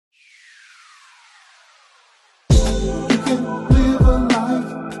You can live a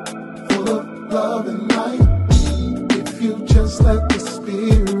life full of love and light if you just let the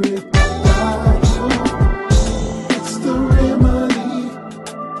Spirit guide you. It's the remedy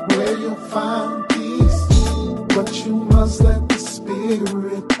where you'll find peace, but you must let the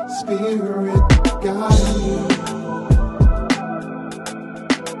Spirit guide you.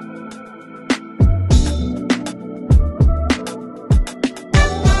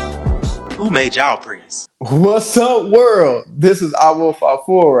 Who made y'all priests? What's up, world? This is Oluwo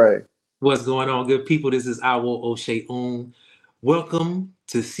Fafore. What's going on, good people? This is Oluwo Oseun. Welcome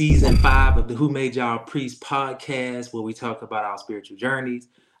to season 5 of the Who Made Y'all Priest podcast, where we talk about our spiritual journeys,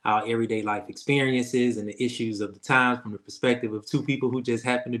 our everyday life experiences, and the issues of the times from the perspective of two people who just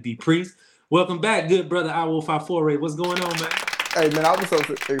happen to be priests. Welcome back, good brother Oluwo Fafore. What's going on, man? Hey, man, I was so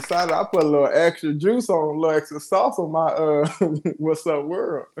excited. I put a little extra juice on, a little extra sauce on my What's up,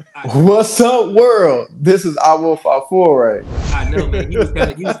 world? What's up, world? This is Oluwo Fafore. I know, man.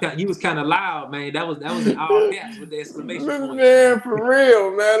 You was kind of loud, man. That was in all caps with the exclamation point. Man, for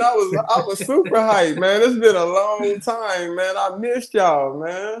real, man. I was super hyped, man. It's been a long time, man. I missed y'all,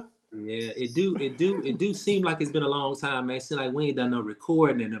 man. Yeah, it do seem like it's been a long time, man. It seems like we ain't done no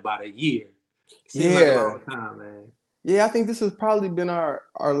recording in about a year. Seems like a long time, man. Yeah, I think this has probably been our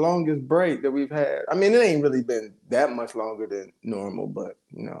longest break that we've had. I mean, it ain't really been that much longer than normal, but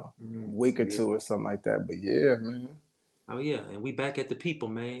a week or two or something like that. But yeah, man. Oh yeah, and we back at the people,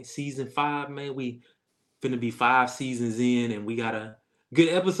 man. Season 5, man. We finna be 5 seasons in, and we got a good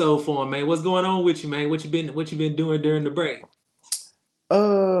episode for them, man. What's going on with you, man? What you been doing during the break?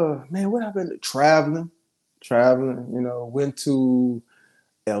 Man, what I've been traveling. Went to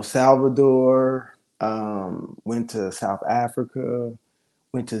El Salvador. Went to South Africa,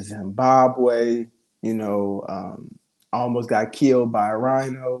 went to Zimbabwe, almost got killed by a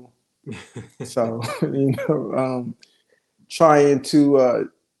rhino. So, trying to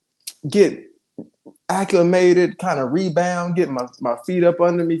get acclimated, kind of rebound, get my feet up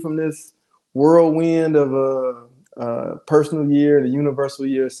under me from this whirlwind of a personal year, the universal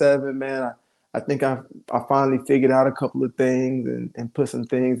year 7, man. I think I finally figured out a couple of things and put some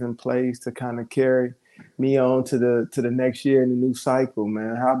things in place to kind of carry me on to the next year in the new cycle,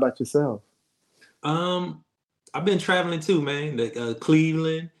 man. How about yourself? I've been traveling too, man. Like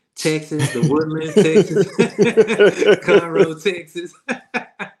Cleveland, Texas, the Woodlands, Texas, Conroe, Texas.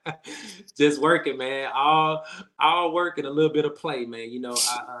 Just working, man. All work and a little bit of play, man.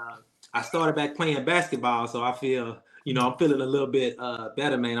 I started back playing basketball, so I feel. I'm feeling a little bit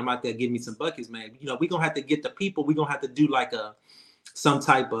better, man. I'm out there getting me some buckets, man. We're going to have to get the people. We're going to have to do like some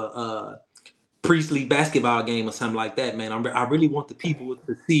type of priestly basketball game or something like that, man. I really want the people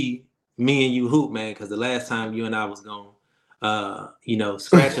to see me and you hoop, man, because the last time you and I was going,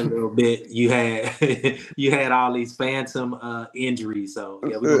 scratch a little bit, you had all these phantom injuries. So,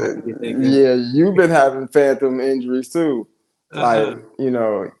 yeah, we're going to have to get that going. Yeah, you've been having phantom injuries too. Like,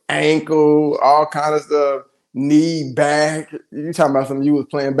 ankle, all kind of stuff. Knee, back. You talking about something? You was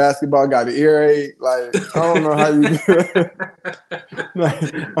playing basketball, got an earache. Like, I don't know how you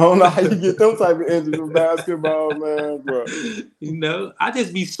I don't know how you get them type of injuries with basketball, man. Bro. I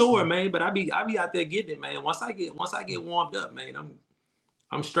just be sore, man. But I be out there getting it, man. Once I get warmed up, man,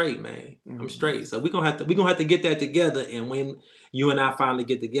 I'm straight, man. I'm straight. So we're gonna have to get that together. And when you and I finally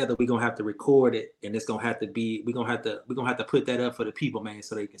get together, we're gonna have to record it, and it's gonna have to be we're gonna have to put that up for the people, man,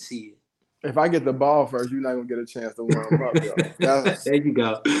 so they can see it. If I get the ball first, you're not gonna get a chance to warm up, yo. There you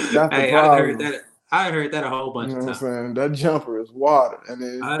go. That's the problem. I heard that a whole bunch of times. What I'm saying? That jumper is water, and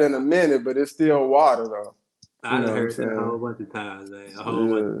it's been a minute, but it's still water, though. I heard that a whole bunch of times, man.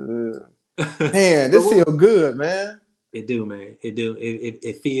 Man, this feels good, man. It do, man. It do.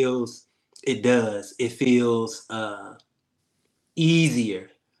 It feels. It does. It feels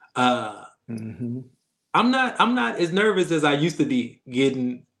easier. I'm not as nervous as I used to be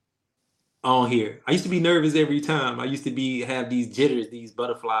getting on here. I used to be nervous every time. I used to have these jitters, these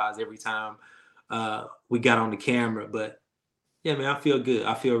butterflies every time we got on the camera. But yeah, man, I feel good.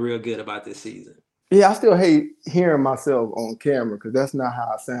 I feel real good about this season. Yeah, I still hate hearing myself on camera because that's not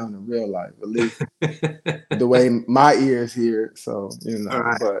how I sound in real life, at least the way my ears hear it. So,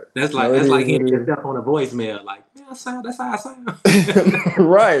 right. But that's like hearing yourself on a voicemail. Like, man, that's how I sound.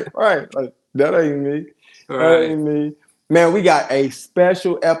 Right. Like, that ain't me. Right. That ain't me. Man, we got a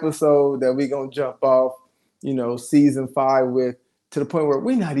special episode that we're going to jump off, season 5 with, to the point where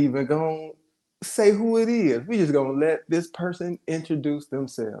we're not even going to say who it is. We're just going to let this person introduce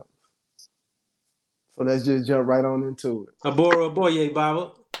themselves. So let's just jump right on into it. Aboro Boye,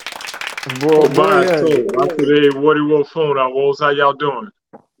 Baba. Today, Woody Wolfone, how y'all doing?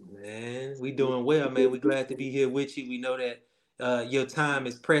 man. We doing well, man. We glad to be here with you. We know that your time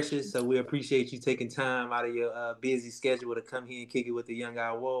is precious, so we appreciate you taking time out of your busy schedule to come here and kick it with the Young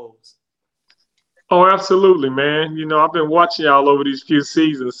Our Wolves. Oh, absolutely, man. You know, I've been watching y'all over these few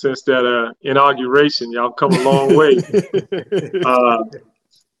seasons since that inauguration. Y'all come a long way.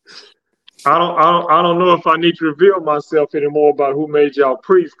 I don't know if I need to reveal myself anymore about who made y'all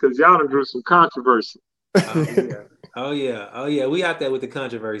priests, because y'all done drew some controversy. Oh yeah. We out there with the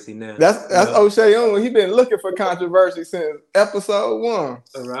controversy now. That's Oseun. He been looking for controversy since episode 1. All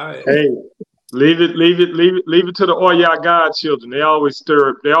right. Hey, leave it to the Oya God children. They always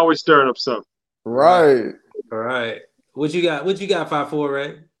stirring up something. Right. All right. What you got, Fafore,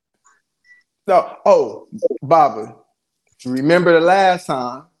 right? No, Baba, remember the last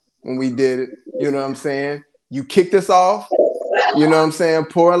time when we did it, you know what I'm saying? You kicked us off, you know what I'm saying?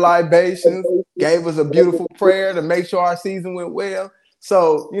 Pour libations, gave us a beautiful prayer to make sure our season went well.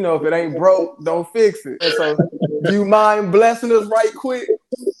 So, you know, if it ain't broke, don't fix it. And so, do you mind blessing us right quick?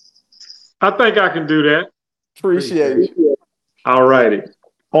 I think I can do that. Appreciate you. All righty.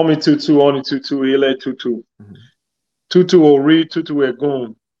 Omi tutu, oni tutu, ile tutu. Tutu ori, tutu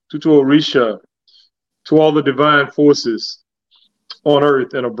egun, tutu orisha. To all the divine forces on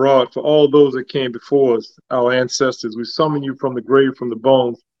earth and abroad, for all those that came before us, our ancestors, we summon you from the grave, from the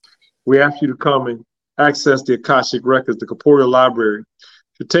bones. We ask you to come and access the Akashic records, the corporeal library,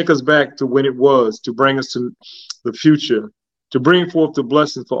 to take us back to when it was, to bring us to the future, to bring forth the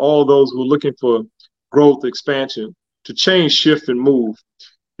blessings for all those who are looking for growth, expansion, to change, shift, and move.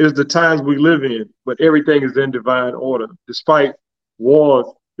 It is the times we live in, but everything is in divine order. Despite wars,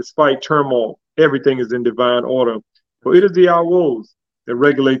 despite turmoil, everything is in divine order. For it is the Awos that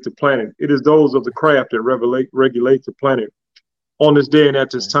regulate the planet. It is those of the craft that regulate the planet. On this day and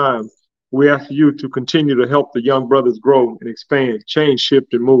at this time, we ask you to continue to help the young brothers grow and expand, change,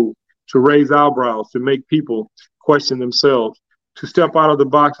 shift, and move, to raise eyebrows, to make people question themselves, to step out of the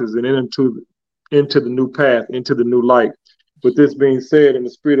boxes and into the new path, into the new light. With this being said, in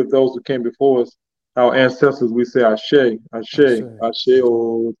the spirit of those who came before us, our ancestors, we say Ashe, Ashe, Ashe,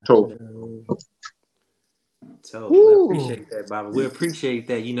 O To. So we appreciate that, Bobby. We appreciate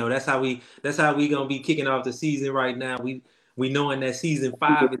that. You know, that's how we gonna be kicking off the season right now. We knowing that season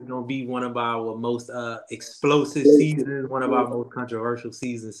 5 is gonna be one of our most explosive seasons, one of our most controversial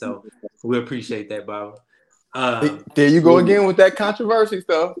seasons. So we appreciate that, Bobby. There you go again with that controversy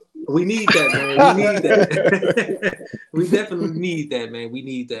stuff. We need that, man. We need that. We definitely need that, man. We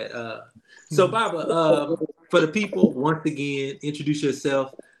need that. So, Baba, for the people, once again, introduce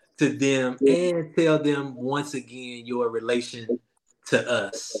yourself to them and tell them once again your relation to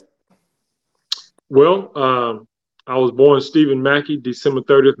us. Well, I was born Stephen Mackey, December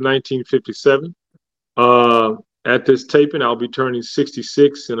 30th, 1957. At this taping, I'll be turning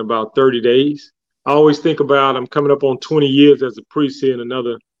 66 in about 30 days. I always think about I'm coming up on 20 years as a priest here in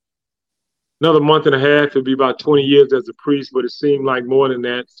another month and a half. It'll be about 20 years as a priest, but it seemed like more than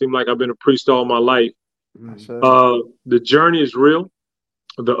that. It seemed like I've been a priest all my life. The journey is real.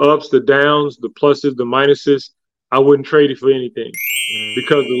 The ups, the downs, the pluses, the minuses. I wouldn't trade it for anything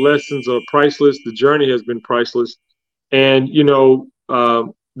because the lessons are priceless. The journey has been priceless. And, you know,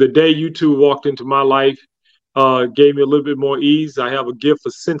 the day you two walked into my life gave me a little bit more ease. I have a gift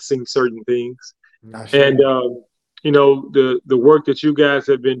for sensing certain things. And, you know, the work that you guys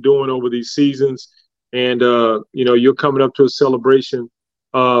have been doing over these seasons, and, you know, you're coming up to a celebration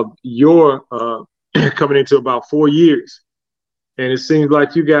of your coming into about 4 years. And it seems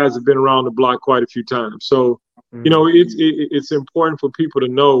like you guys have been around the block quite a few times. So, you know, it's important for people to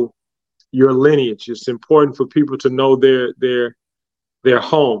know your lineage. It's important for people to know their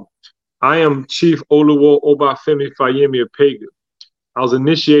home. I am Chief Oluwo Obafemi Fayemi Epega. I was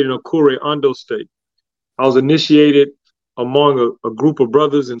initiated in Akure, Ondo State. I was initiated among a group of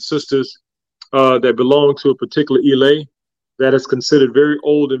brothers and sisters that belong to a particular Ile that is considered very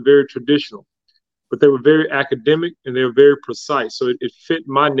old and very traditional. But they were very academic and they were very precise. So it fit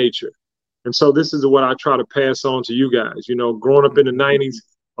my nature. And so this is what I try to pass on to you guys. You know, growing up in the 90s,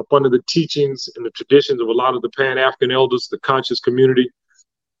 up under the teachings and the traditions of a lot of the Pan-African elders, the conscious community,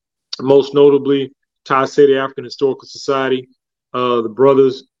 most notably, Thai State African Historical Society, the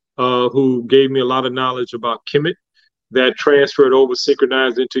brothers who gave me a lot of knowledge about Kemet that transferred over,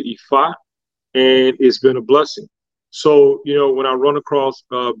 synchronized into Ifa, and it's been a blessing. So, you know, when I run across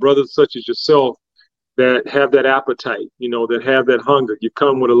brothers such as yourself that have that appetite, you know, that have that hunger, you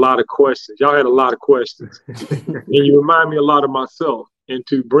come with a lot of questions. Y'all had a lot of questions. And you remind me a lot of myself. And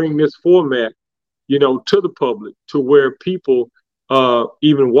to bring this format, you know, to the public, to where people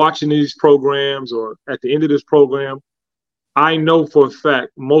even watching these programs or at the end of this program I know for a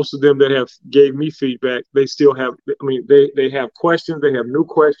fact most of them that have gave me feedback, they still have. I mean, they have questions, they have new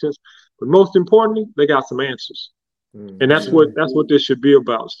questions, but most importantly, they got some answers, and Mm. that's what this should be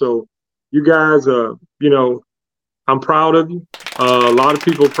about. So, you guys, I'm proud of you. A lot of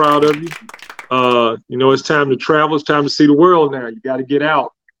people are proud of you. It's time to travel. It's time to see the world now. You got to get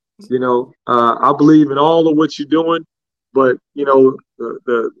out. I believe in all of what you're doing, but the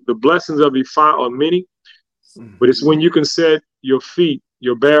blessings of Ifa are many. But it's when you can set your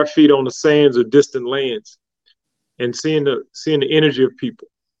bare feet on the sands of distant lands and seeing the energy of people.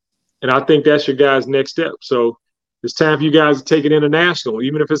 And I think that's your guys' next step. So it's time for you guys to take it international,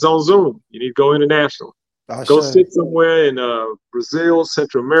 even if it's on Zoom. You need to go international. I Go say. sit somewhere in Brazil,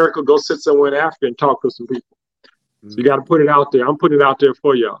 Central America. Go sit somewhere in Africa and talk to some people. So you got to put it out there. I'm putting it out there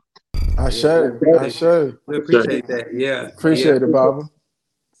for y'all. I say. I say. We appreciate that. Yeah. Appreciate it, Baba.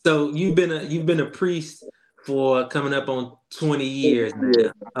 So you've been a priest for coming up on 20 years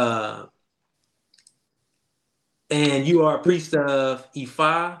now. And you are a priest of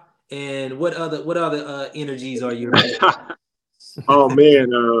Ifa. And what other energies are you? Oh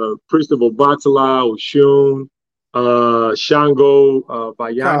man, priest of Obatala, Oshun, Shango,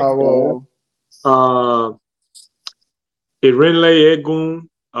 Bayani, Kawo. Irenle Egun,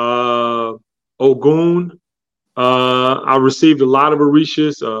 Ogun. I received a lot of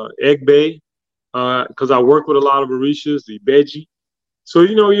Orishas, Egbe, because I work with a lot of Orishas, the Ibeji. So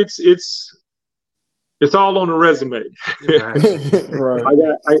it's all on the resume. Right.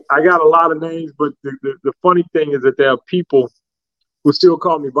 I got a lot of names, but the funny thing is that there are people who still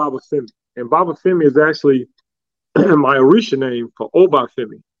call me Baba Femi. And Baba Femi is actually my Orisha name for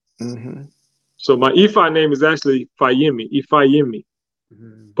Obafemi. Mm-hmm. So my Ifa name is actually Fayemi, Ifayemi.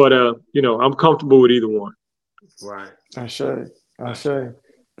 Mm-hmm. But I'm comfortable with either one. Right. I say.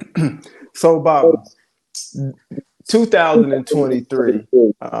 So, Bob, 2023,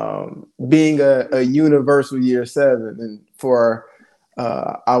 being a universal year 7, and for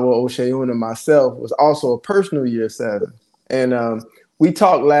our Oseun and myself was also a personal year 7. And we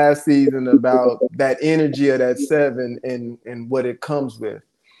talked last season about that energy of that 7 and what it comes with.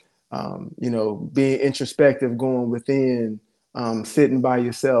 Being introspective, going within, sitting by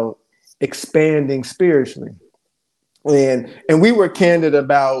yourself, expanding spiritually. And we were candid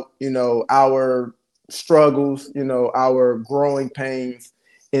about, our struggles, our growing pains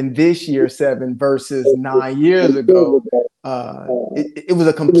in this year 7 versus 9 years ago. It was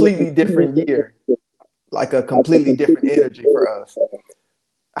a completely different year, like a completely different energy for us.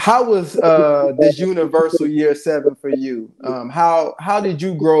 How was this universal year 7 for you? How did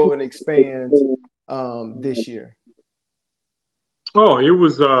you grow and expand this year? Oh, it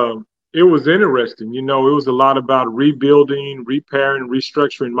was interesting. It was a lot about rebuilding, repairing,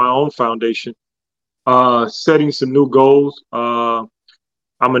 restructuring my own foundation, setting some new goals.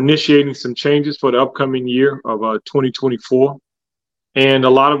 I'm initiating some changes for the upcoming year of 2024. And a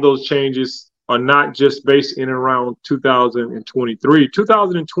lot of those changes are not just based in and around 2023.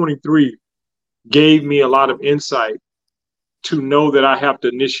 2023 gave me a lot of insight to know that I have to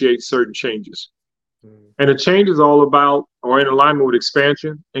initiate certain changes. And the change is all about or in alignment with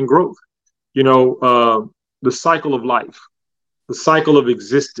expansion and growth. The cycle of life, the cycle of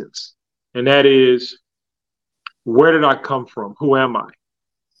existence. And that is, where did I come from? Who am I?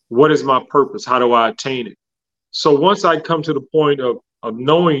 What is my purpose? How do I attain it? So once I come to the point of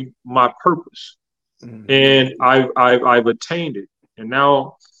knowing my purpose, and I've attained it, and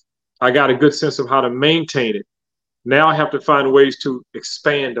now I got a good sense of how to maintain it. Now I have to find ways to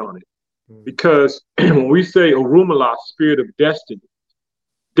expand on it. Because when we say Orumala, spirit of destiny,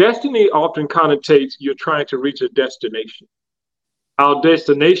 destiny often connotates you're trying to reach a destination. Our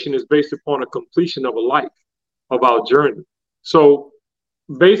destination is based upon a completion of a life, of our journey. So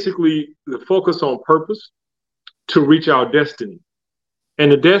basically, the focus on purpose to reach our destiny.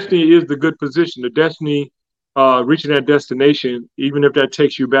 And the destiny is the good position. The destiny, reaching that destination, even if that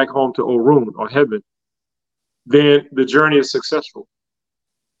takes you back home to Orun or heaven, then the journey is successful.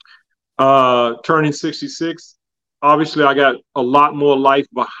 Turning 66, obviously I got a lot more life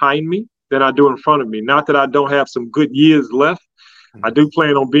behind me than I do in front of me. Not that I don't have some good years left. I do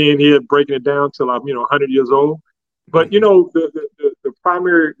plan on being here, breaking it down till I'm, 100 years old. But the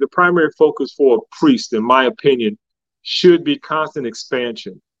primary focus for a priest, in my opinion, should be constant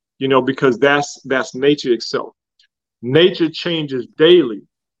expansion. Because that's nature itself. Nature changes daily,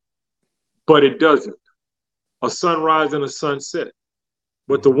 but it doesn't. A sunrise and a sunset.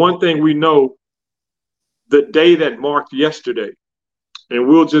 But the one thing we know, the day that marked yesterday, and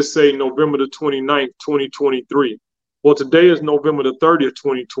we'll just say November the 29th, 2023, Well, today is November the 30th,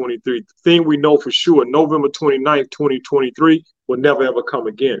 2023. The thing we know for sure, November 29th, 2023 will never ever come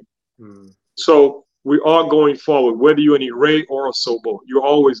again. Mm. So we are going forward, whether you're in Ire or a Sobo, you're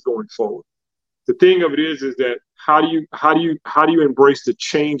always going forward. The thing of it is that how do you embrace the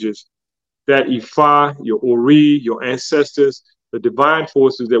changes that Ifa, your Ori, your ancestors, the divine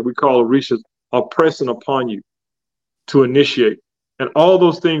forces that we call Orishas are pressing upon you to initiate. And all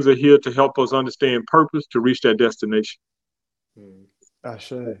those things are here to help us understand purpose to reach that destination.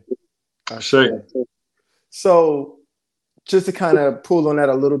 Ashe. Say. So just to kind of pull on that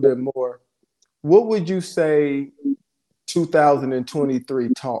a little bit more, what would you say 2023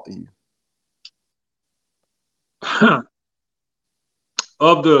 taught you?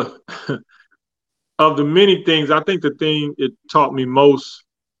 Of the many things, I think the thing it taught me most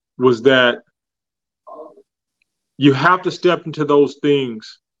was that you have to step into those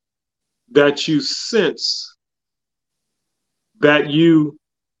things that you sense, that you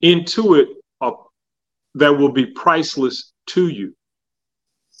intuit that will be priceless to you.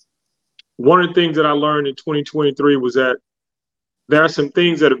 One of the things that I learned in 2023 was that there are some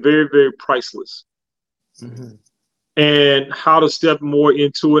things that are very, very priceless. Mm-hmm. And how to step more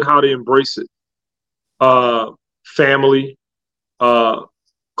into it, how to embrace it. Family,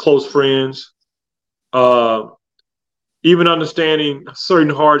 close friends, even understanding certain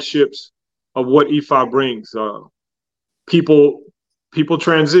hardships of what Ifa brings. People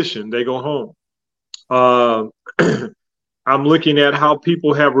transition, they go home. I'm looking at how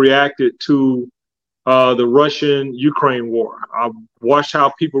people have reacted to the Russian-Ukraine war. I've watched how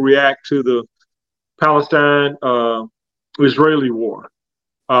people react to the Palestine-Israeli war.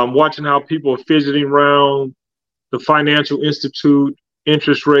 Watching how people are fidgeting around the financial institute,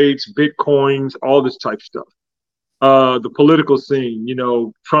 interest rates, Bitcoins, all this type of stuff. The political scene,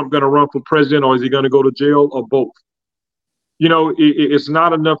 Trump going to run for president or is he going to go to jail or both? It's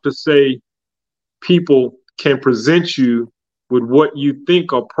not enough to say people can present you with what you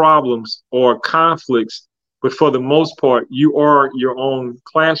think are problems or conflicts, but for the most part, you are your own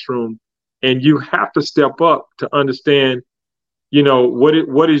classroom and you have to step up to understand,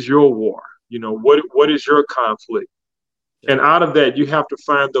 what is your war? What is your conflict? And out of that, you have to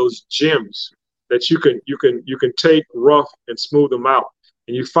find those gems that you can take rough and smooth them out.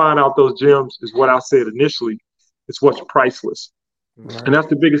 And you find out those gems is what I said initially, it's what's priceless. Right. And that's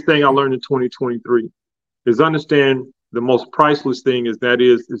the biggest thing I learned in 2023 is understand the most priceless thing is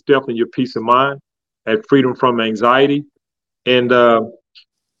definitely your peace of mind and freedom from anxiety. And,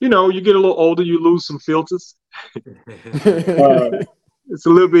 you get a little older, you lose some filters. It's a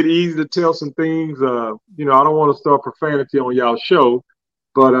little bit easy to tell some things. I don't want to start profanity on y'all's show,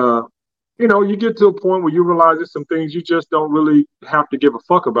 but, you get to a point where you realize there's some things you just don't really have to give a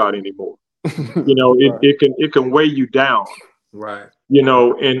fuck about anymore. Right. It can weigh you down. Right.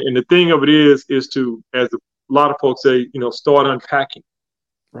 And the thing of it is to, as a lot of folks say, start unpacking.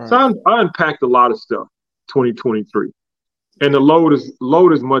 Right. So I unpacked a lot of stuff 2023. And the load is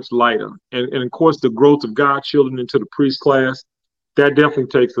much lighter. And of course, the growth of godchildren into the priest class, that definitely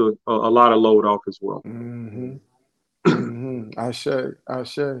takes a lot of load off as well. Mm-hmm. Mm-hmm. I should.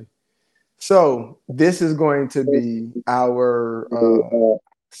 So this is going to be our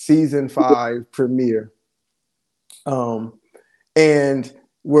season 5 premiere. And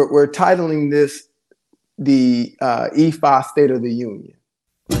we're titling this the Ifa State of the Union.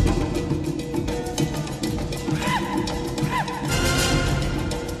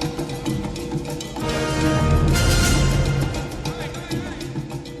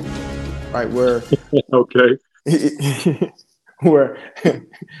 Right, where okay. Where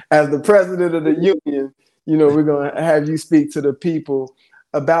as the president of the union, we're going to have you speak to the people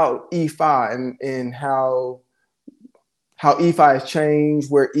about Ifa and how Ifa has changed,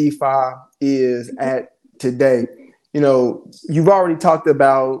 where Ifa is at today. You've already talked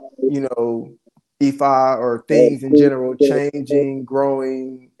about, Ifa or things in general changing,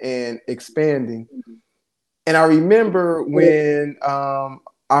 growing, and expanding. And I remember when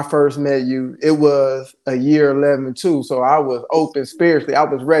I first met you, it was a year 11 too. So I was open spiritually. I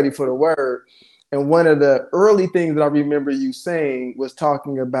was ready for the word. And one of the early things that I remember you saying was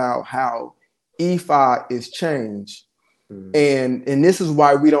talking about how Ifa is changed. Mm. And this is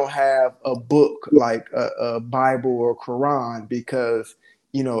why we don't have a book like a Bible or Quran, because,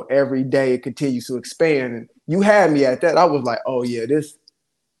 every day it continues to expand. And you had me at that. I was like, oh yeah,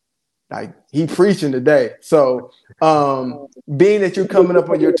 he preaching today. So being that you're coming up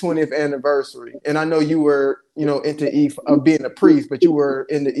on your 20th anniversary, and I know you were, into Ifa, being a priest, but you were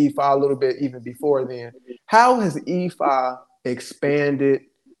into Ifa a little bit even before then. How has Ifa expanded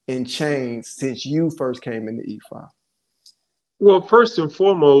and changed since you first came into Ifa? Well, first and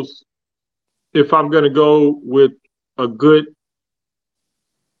foremost, if I'm going to go with a good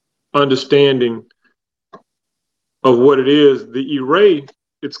understanding of what it is, the Ire,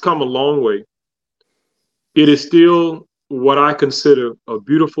 it's come a long way. It is still what I consider a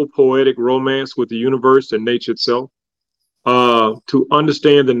beautiful poetic romance with the universe and nature itself. To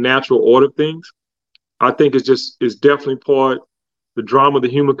understand the natural order of things, I think it's definitely part the drama of the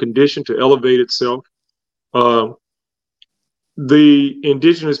human condition to elevate itself. The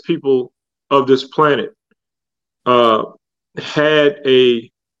indigenous people of this planet had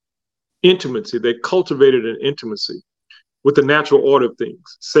a intimacy. They cultivated an intimacy with the natural order of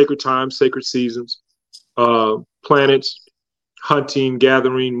things, sacred times, sacred seasons, planets, hunting,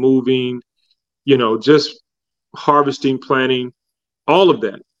 gathering, moving, just harvesting, planting, all of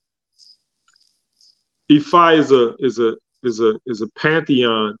that. Ifa is a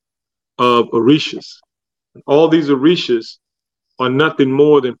pantheon of orishas. All these orishas are nothing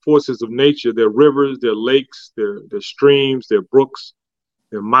more than forces of nature. They're rivers, they're lakes, they're streams, they're brooks,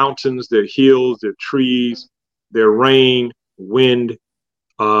 they're mountains, they're hills, they're trees, they're rain, wind,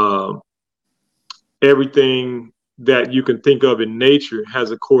 everything that you can think of in nature has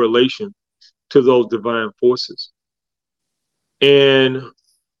a correlation to those divine forces. And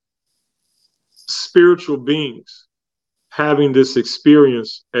spiritual beings having this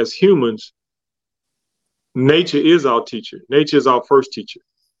experience as humans, nature is our teacher. Nature is our first teacher.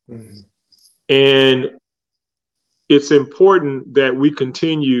 Mm-hmm. And it's important that we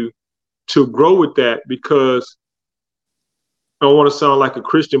continue to grow with that, because I don't want to sound like a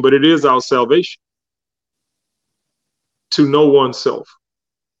Christian, but it is our salvation to know oneself.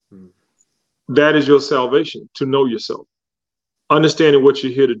 Mm-hmm. That is your salvation, to know yourself, understanding what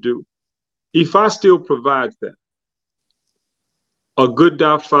you're here to do. Ifa still provides that. A good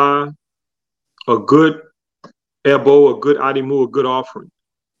dafa, a good ebo, a good adimu, a good offering,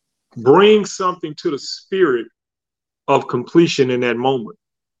 bring something to the spirit of completion in that moment.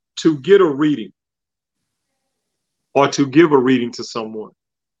 To get a reading or to give a reading to someone,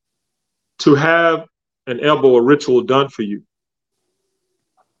 to have an ebo, a ritual done for you,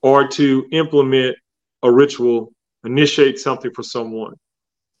 or to implement a ritual, initiate something for someone.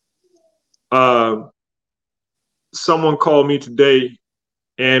 Someone called me today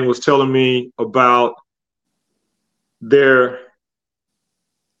and was telling me about their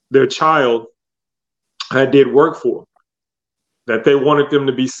child I did work for, that they wanted them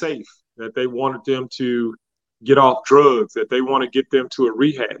to be safe, that they wanted them to get off drugs, that they want to get them to a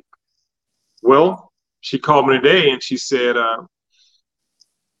rehab. Well, she called me today and she said, I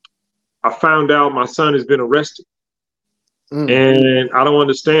found out my son has been arrested. And I don't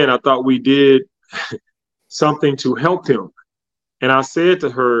understand. I thought we did something to help him. And I said to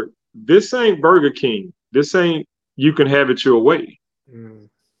her, this ain't Burger King. This ain't you can have it your way.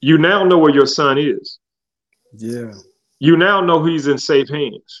 You now know where your son is. Yeah. You now know he's in safe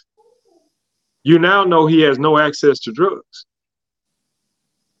hands. You now know he has no access to drugs.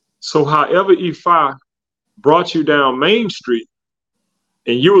 So however Ifa brought you down Main Street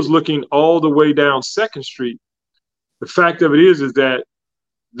and you was looking all the way down 2nd Street, the fact of it is that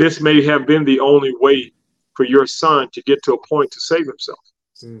this may have been the only way for your son to get to a point to save himself.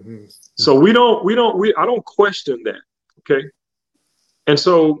 Mm-hmm. So I don't question that. Okay. And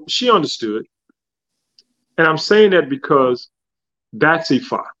so she understood. And I'm saying that because that's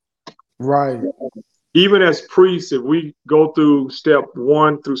Ifa. Right. Even as priests, if we go through step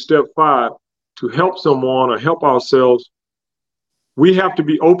 1 through step 5 to help someone or help ourselves, we have to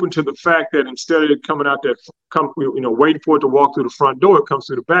be open to the fact that instead of it coming out that, waiting for it to walk through the front door, it comes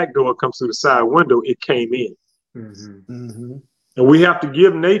through the back door, it comes through the side window, it came in. Mm-hmm. Mm-hmm. And we have to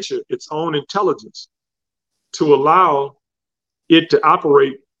give nature its own intelligence to allow it to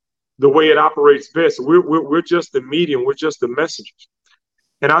operate the way it operates best. We're just the medium, we're just the messengers.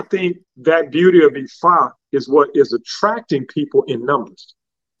 And I think that beauty of Ifa is what is attracting people in numbers,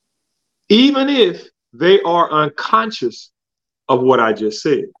 even if they are unconscious of what I just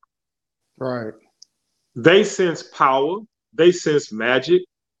said. Right. They sense power. They sense magic.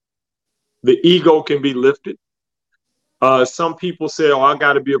 The ego can be lifted. Some people say, oh, I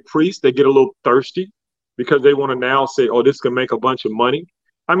got to be a priest. They get a little thirsty because they want to now say, oh, this can make a bunch of money.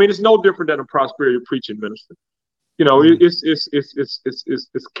 I mean, it's no different than a prosperity preaching minister. It's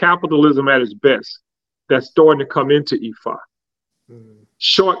capitalism at its best that's starting to come into Ifa.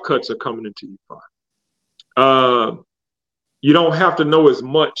 Shortcuts are coming into Ifa. You don't have to know as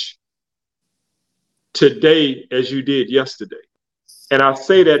much today as you did yesterday. And I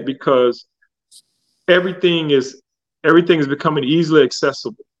say that because everything is becoming easily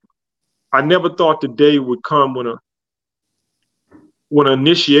accessible. I never thought the day would come when when an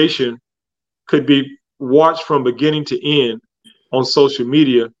initiation could be watched from beginning to end on social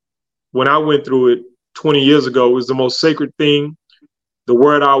media. When I went through it 20 years ago, it was the most sacred thing. The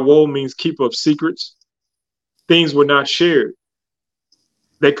word Awo means keeper of secrets. Things were not shared.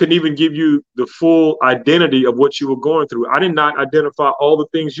 They couldn't even give you the full identity of what you were going through. I did not identify all the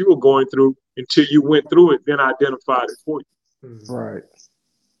things you were going through until you went through it. Then I identified it for you. Right.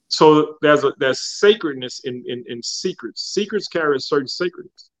 So there's sacredness in secrets. Secrets carry a certain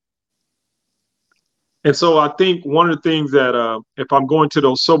sacredness. And so I think one of the things that, if I'm going to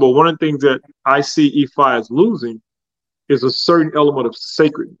those sober, one of the things that I see Ifa as losing is a certain element of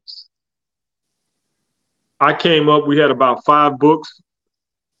sacredness. I came up, we had about 5 books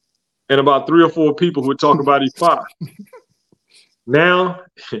and about 3 or 4 people who would talk about Ifa. Now,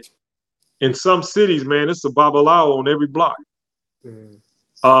 in some cities, man, it's a babalao on every block.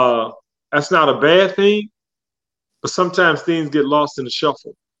 That's not a bad thing, but sometimes things get lost in the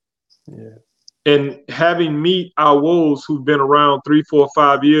shuffle. Yeah. And having meet our woes who've been around 3, 4,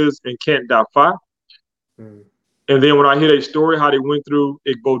 5 years and can't dafa. And then when I hear their story, how they went through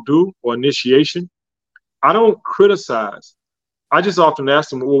Igbodu or initiation, I don't criticize. I just often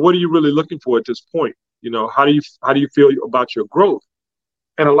ask them, well, what are you really looking for at this point? You know, how do you feel about your growth?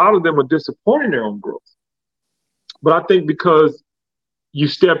 And a lot of them are disappointed in their own growth. But I think because you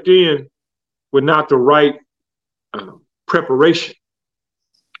stepped in with not the right preparation.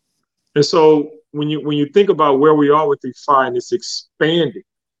 And so when you think about where we are with Ifa, and it's expanding,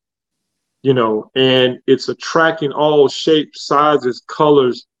 you know, and it's attracting all shapes, sizes,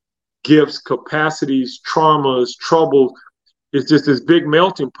 colors, gifts, capacities, traumas, troubles. It's just this big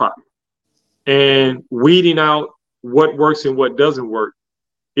melting pot. And weeding out what works and what doesn't work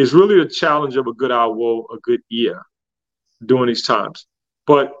is really a challenge of a good Awo, a good Iya during these times.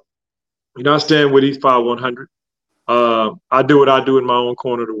 But, you know, I stand with Ifa 100. I do what I do in my own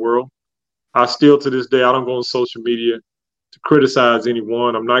corner of the world. I still, to this day, I don't go on social media to criticize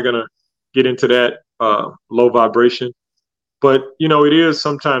anyone. I'm not going to get into that low vibration. But, you know, it is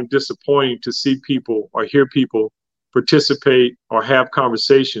sometimes disappointing to see people or hear people participate or have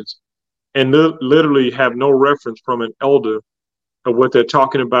conversations and literally have no reference from an elder of what they're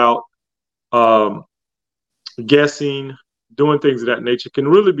talking about. Guessing, doing things of that nature can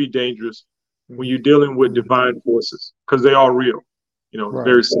really be dangerous when you're dealing with divine forces, because they are real. You know, it's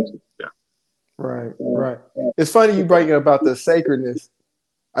very simple. Yeah. Right. It's funny you breaking about the sacredness.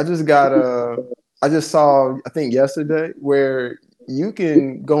 I just saw, I think yesterday, where you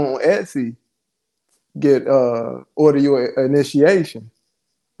can go on Etsy, get order your initiation,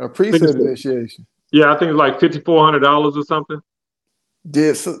 a priesthood initiation. Yeah, I think it's like $5,400 or something.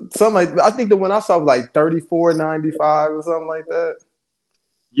 Did something like, I think the one I saw was like $34.95 or something like that.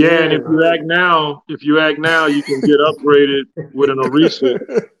 Yeah, and if you act now, you can get upgraded with an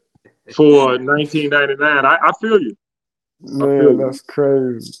Orisha for $19.99. I feel you. Man, that's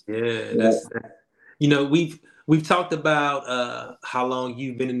crazy. Yeah, that's, you know, we've talked about how long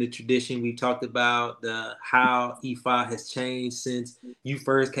you've been in the tradition. We've talked about how Ifa has changed since you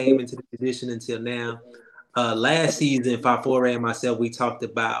first came into the tradition until now. Last season, Fafore and myself, we talked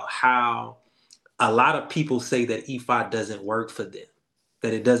about how a lot of people say that Ifa doesn't work for them,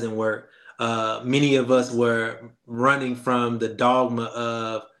 that it doesn't work. Many of us were running from the dogma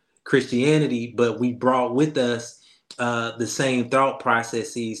of Christianity, but we brought with us the same thought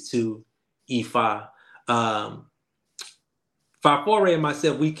processes to Ifa. Fafore and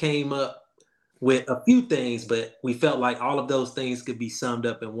myself, we came up with a few things, but we felt like all of those things could be summed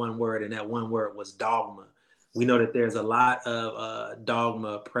up in one word, and that one word was dogma. We know that there's a lot of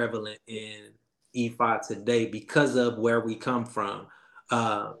dogma prevalent in Ifa today because of where we come from.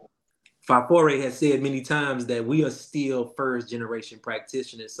 Fafore has said many times that we are still first generation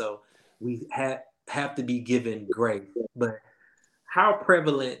practitioners, so we have to be given grace. But how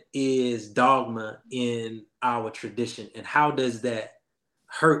prevalent is dogma in our tradition, and how does that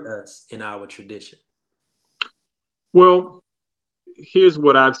hurt us in our tradition? Well, here's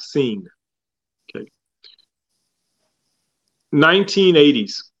what I've seen. Okay.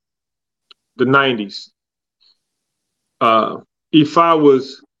 1980s, the 90s, Ifa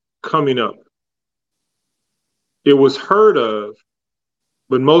was coming up. It was heard of,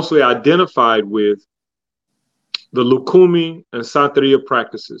 but mostly identified with the Lukumi and Santeria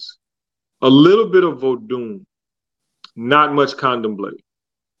practices. A little bit of Vodun, not much Candomblé.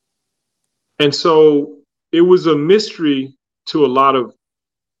 And so it was a mystery to a lot of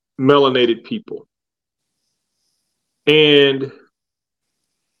melanated people. And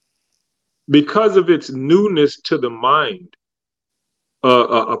because of its newness to the mind,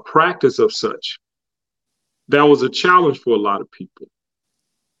 a practice of such, that was a challenge for a lot of people.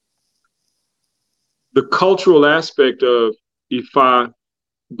 the cultural aspect of Ifa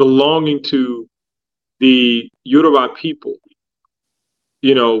belonging to the Yoruba people,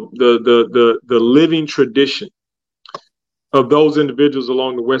 the living tradition of those individuals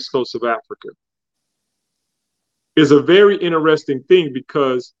along the west coast of Africa is a very interesting thing,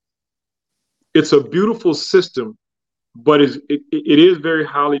 because it's a beautiful system, but it is very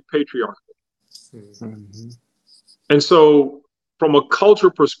highly patriarchal. Mm-hmm. And so from a culture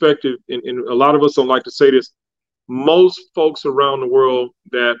perspective, and a lot of us don't like to say this, most folks around the world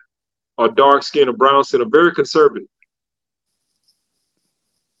that are dark skinned or brown skinned are very conservative.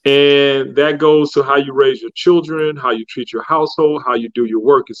 And that goes to how you raise your children, how you treat your household, how you do your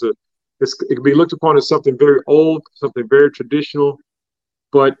work. It can be looked upon as something very old, something very traditional,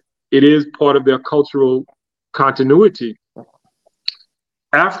 but it is part of their cultural continuity.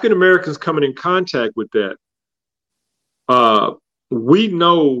 African Americans coming in contact with that, we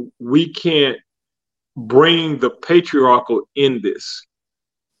know we can't bring the patriarchal in this.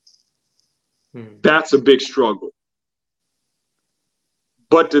 That's a big struggle.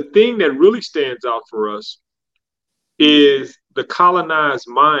 But the thing that really stands out for us is the colonized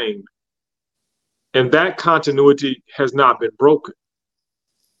mind, and that continuity has not been broken.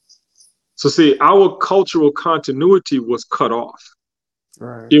 So see, our cultural continuity was cut off.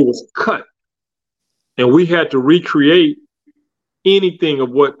 Right. It was cut. And we had to recreate anything of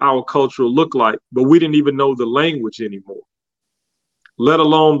what our culture looked like, but we didn't even know the language anymore, let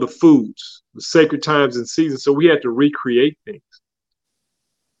alone the foods, the sacred times and seasons. So we had to recreate things.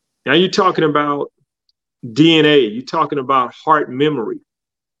 Now you're talking about DNA, you're talking about heart memory.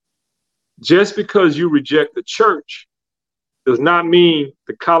 Just because you reject the church does not mean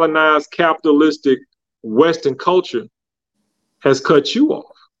the colonized, capitalistic Western culture has cut you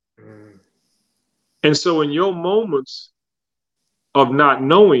off. And so in your moments of not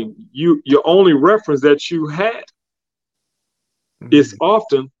knowing, your only reference that you had is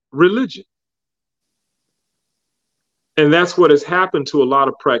often religion. And that's what has happened to a lot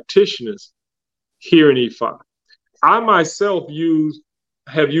of practitioners here in Ifa. I myself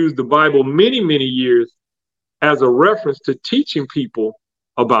have used the Bible many, many years as a reference to teaching people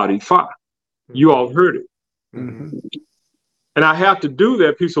about Ifa. You all heard it. Mm-hmm. And I have to do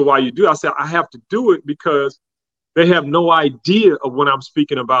that. People say, why you do it? I said, I have to do it because they have no idea of when I'm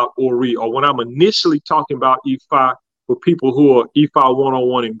speaking about Ori, or when I'm initially talking about Ifa for people who are Ifa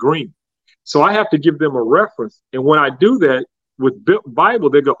 101 in green. So I have to give them a reference. And when I do that with Bible,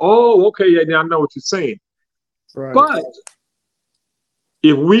 they go, oh, okay, yeah, now I know what you're saying. Right. But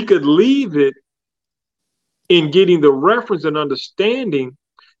if we could leave it in getting the reference and understanding,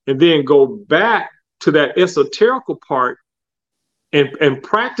 and then go back to that esoterical part and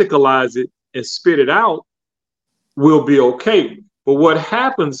practicalize it and spit it out, we'll be okay. But what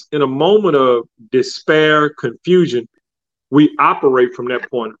happens in a moment of despair, confusion, we operate from that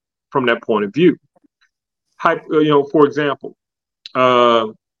point of view. For example,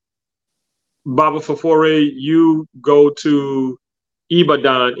 Baba Fafore, you go to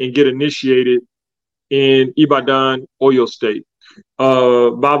Ibadan and get initiated in Ibadan, Oyo State.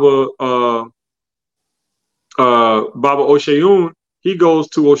 Baba Oseun, he goes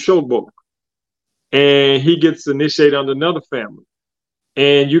to Oshogbo and he gets initiated under another family.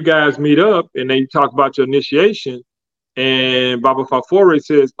 And you guys meet up and then you talk about your initiation. And Baba Fafore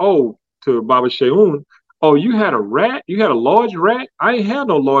says, oh, to Baba Sheun, oh, you had a rat? You had a large rat? I ain't had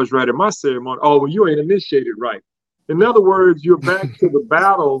no large rat in my ceremony. Oh, well, you ain't initiated right. In other words, you're back to the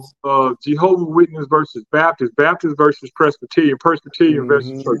battle of Jehovah's Witness versus Baptist, Baptist versus Presbyterian, Presbyterian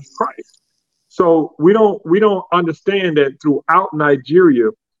versus Church of Christ. So we don't understand that throughout Nigeria,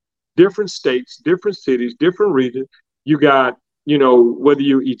 different states, different cities, different regions, you got, whether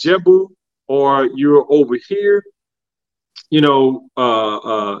you're Ijebu or you're over here,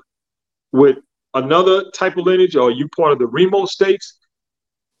 with another type of lineage, or you part of the remote states,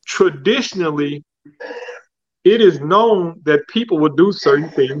 traditionally, it is known that people will do certain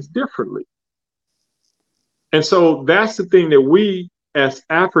things differently. And so that's the thing that we as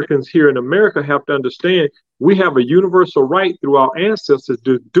Africans here in America have to understand. We have a universal right through our ancestors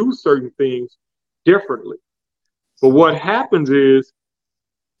to do certain things differently. But what happens is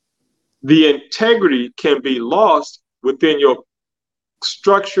the integrity can be lost within your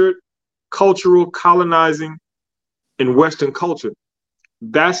structured, cultural, colonizing, and Western culture.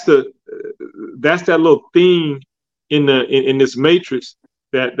 That's that little thing in this matrix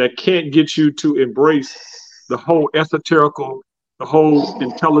that can't get you to embrace the whole esoterical, the whole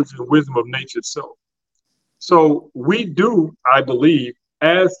intelligent wisdom of nature itself. So we do, I believe,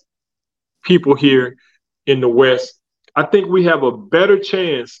 as people here in the West, I think we have a better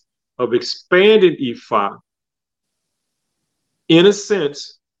chance of expanding Ifa, in a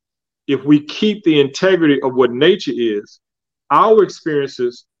sense, if we keep the integrity of what nature is, our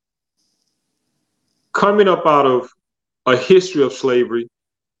experiences coming up out of a history of slavery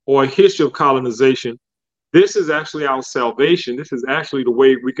or a history of colonization, this is actually our salvation. This is actually the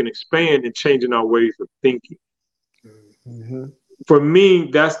way we can expand and change in our ways of thinking. Mm-hmm. For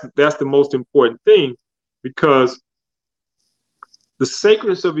me, that's the most important thing, because the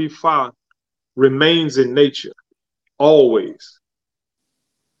sacredness of Ifa remains in nature always.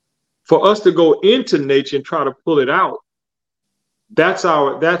 For us to go into nature and try to pull it out, that's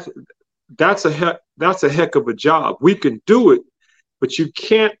a heck of a job. We can do it, but you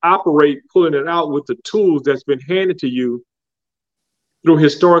can't operate pulling it out with the tools that's been handed to you through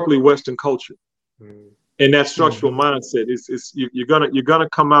historically Western culture. And that structural mindset is you're gonna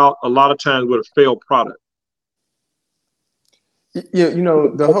come out a lot of times with a failed product. You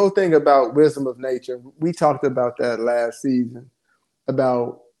know, the whole thing about wisdom of nature, we talked about that last season,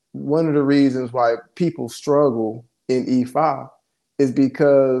 about one of the reasons why people struggle in Ifa is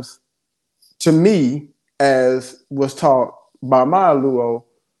because, to me, as was taught by my Oluwo,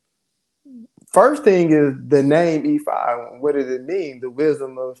 first thing is the name Ifa. What does it mean? The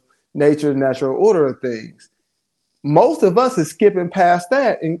wisdom of nature, natural order of things. Most of us is skipping past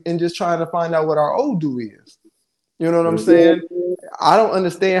that and just trying to find out what our Odu is. You know what I'm saying? I don't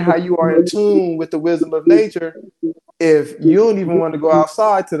understand how you are in tune with the wisdom of nature if you don't even want to go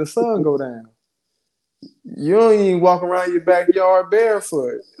outside till the sun go down. You don't even walk around your backyard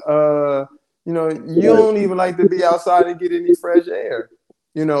barefoot. You know, you don't even like to be outside and get any fresh air.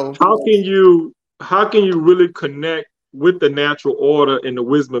 You know, how can you really connect with the natural order and the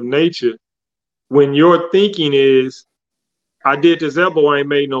wisdom of nature when your thinking is, I did this elbow, I ain't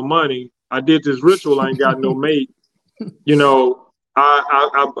made no money. I did this ritual, I ain't got no mate. You know,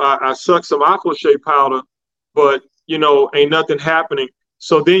 I sucked some aqua powder, but you know, ain't nothing happening.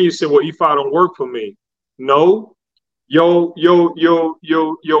 So then you say, well, Ifa don't work for me. No, your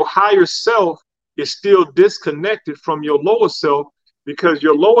higher self is still disconnected from your lower self, because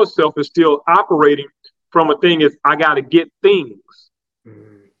your lower self is still operating from a thing is, I got to get things.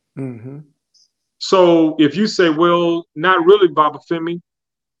 mm-hmm. So if you say, well, not really, Baba Femi,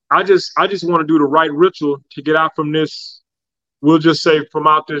 I just want to do the right ritual to get out from this, we'll just say from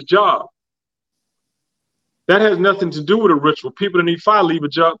out this job. That has nothing to do with a ritual. People that need Ifa leave a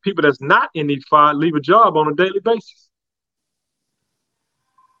job. People that's not in Ifa leave a job on a daily basis.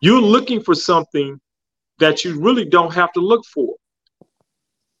 You're looking for something that you really don't have to look for.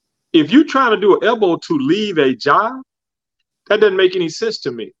 If you're trying to do an elbow to leave a job, that doesn't make any sense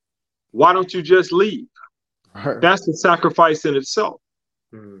to me. Why don't you just leave? That's the sacrifice in itself.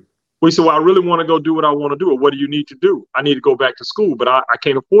 We say, well, I really want to go do what I want to do. Or what do you need to do? I need to go back to school, but I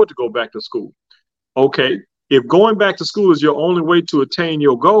can't afford to go back to school. Okay, if going back to school is your only way to attain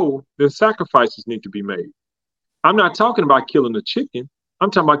your goal, then sacrifices need to be made. I'm not talking about killing a chicken.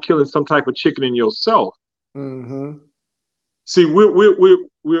 I'm talking about killing some type of chicken in yourself. Mm-hmm. See,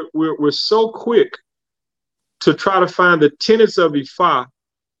 we're so quick to try to find the tenets of Ifa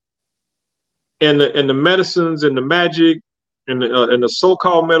and the medicines and the magic and the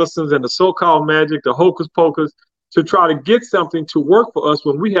so-called medicines and the so-called magic, the hocus pocus, to try to get something to work for us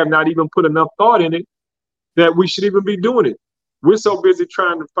when we have not even put enough thought in it that we should even be doing it. We're so busy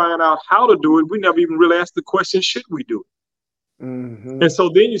trying to find out how to do it, we never even really ask the question, should we do it? Mm-hmm. And so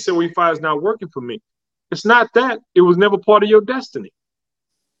then you say, well, Ifa is not working for me. It's not that. It was never part of your destiny.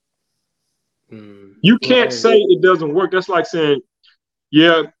 You can't say it doesn't work. That's like saying,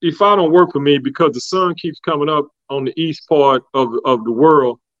 yeah, Ifa don't work for me because the sun keeps coming up on the east part of the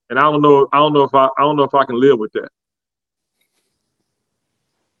world, and I don't know if I can live with that.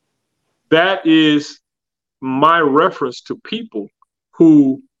 That is my reference to people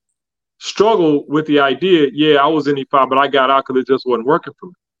who struggle with the idea, yeah, I was in Ifa, but I got out because it just wasn't working for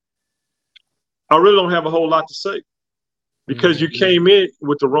me. I really don't have a whole lot to say because you came in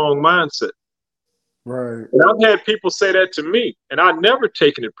with the wrong mindset. Right. And I've had people say that to me, and I've never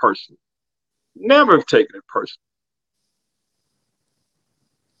taken it personally. Never have taken it personally.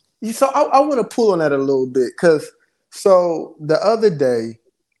 So I want to pull on that a little bit because so the other day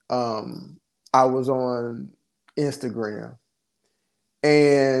I was on Instagram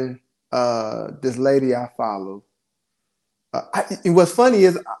and this lady I follow. What's funny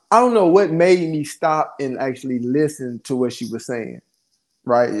is I don't know what made me stop and actually listen to what she was saying.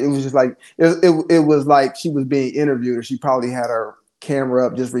 Right? It was just like it was like she was being interviewed, or she probably had her camera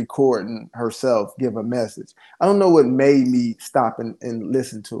up just recording herself give a message. I don't know what made me stop and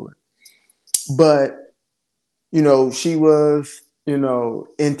listen to it. But, you know, she was,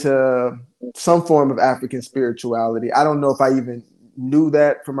 into some form of African spirituality. I don't know if I even knew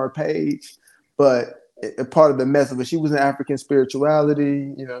that from her page, but a part of the message was she was in African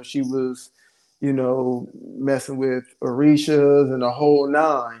spirituality. She was, messing with Orishas and the whole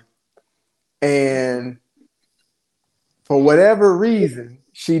nine. And for whatever reason,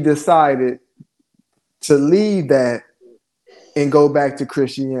 she decided to leave that and go back to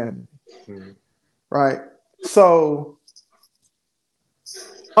Christianity. Mm-hmm. Right? So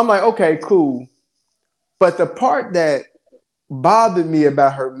I'm like, okay, cool. But the part that bothered me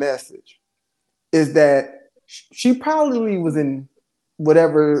about her message is that she probably was in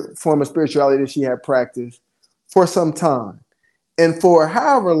whatever form of spirituality that she had practiced for some time. And for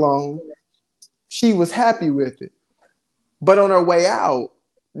however long, she was happy with it. But on her way out,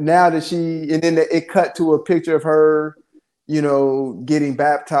 now that and then it cut to a picture of her, getting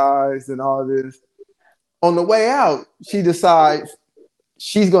baptized and all this. On the way out, she decides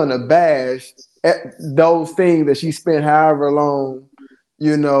she's going to bash those things that she spent however long,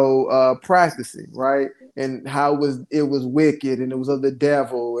 practicing, right? And how it was wicked and it was of the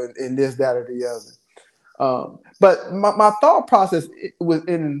devil and this, that, or the other. But my thought process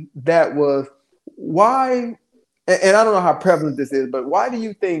was why, and I don't know how prevalent this is, but why do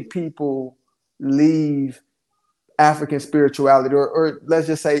you think people leave African spirituality, or let's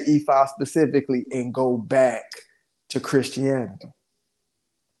just say Ifa specifically, and go back to Christianity?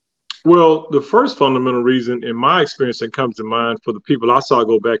 Well, the first fundamental reason in my experience that comes to mind for the people I saw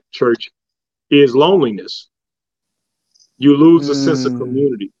go back to church is loneliness. You lose a sense of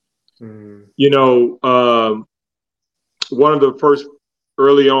community. One of the first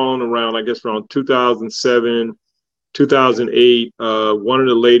early on around 2007, 2008, one of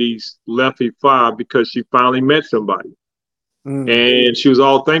the ladies left Ifa because she finally met somebody. And she was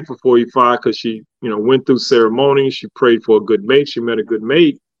all thankful for Ifa because she, went through ceremonies. She prayed for a good mate. She met a good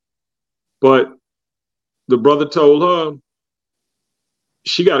mate. But the brother told her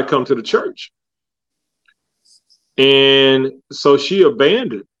she got to come to the church. And so she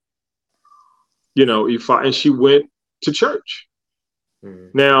abandoned, Ifa, and she went to church.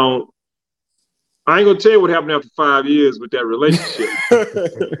 Now, I ain't going to tell you what happened after 5 years with that relationship.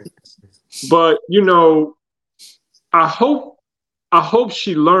 But, I hope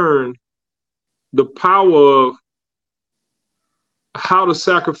she learned the power of how to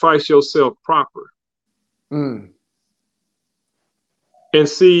sacrifice yourself proper. And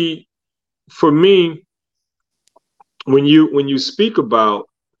see, for me, when you speak about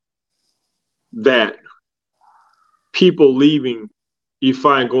that, people leaving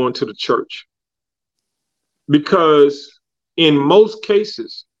Ifa and going to the church, because in most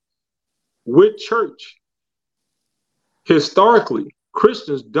cases with church, historically,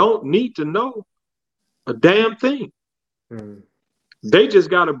 Christians don't need to know a damn thing. They just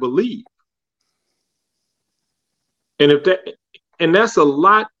got to believe. And that's a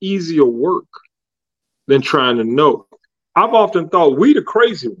lot easier work than trying to know. I've often thought we the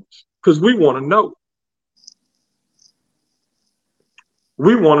crazy ones because we want to know.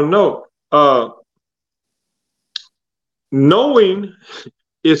 We want to know. Knowing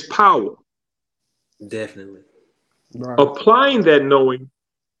is power. Definitely. Right. Applying that knowing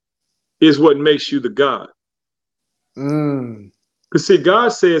is what makes you the God. Because see, God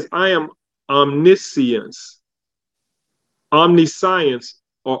says, I am omniscience. Omniscience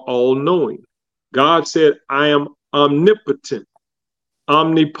are all knowing. God said, I am omnipotent,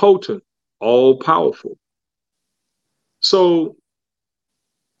 omnipotent, all powerful. So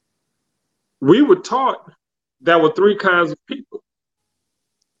we were taught there were three kinds of people.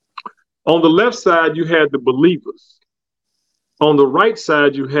 On the left side, you had the believers. On the right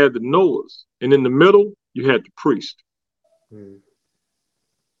side, you had the knowers. And in the middle, you had the priest. And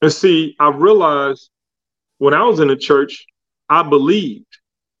see, I realized when I was in the church, I believed.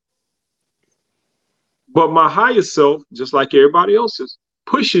 But my higher self, just like everybody else's,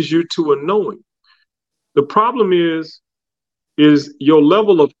 pushes you to a knowing. The problem is your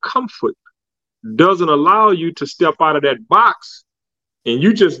level of comfort doesn't allow you to step out of that box, and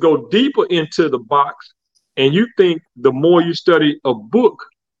you just go deeper into the box, and you think the more you study a book,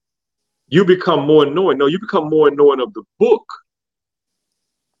 you become more knowing. No, you become more knowing of the book.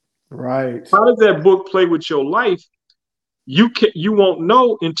 Right. How does that book play with your life? You won't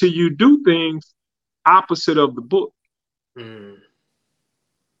know until you do things opposite of the book.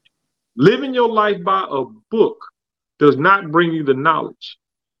 Living your life by a book does not bring you the knowledge.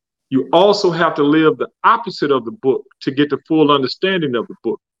 You also have to live the opposite of the book to get the full understanding of the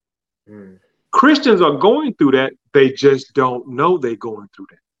book. Christians are going through that. They just don't know they're going through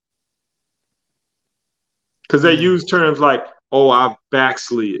that. Because they use terms like, oh, I've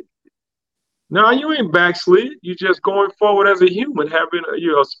backslid. No, you ain't backslid. You just going forward as a human,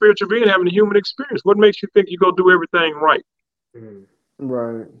 you're a spiritual being having a human experience. What makes you think you're gonna do everything right?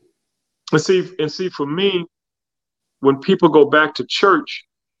 Right. And see, for me, when people go back to church,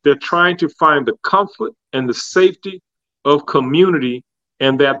 they're trying to find the comfort and the safety of community,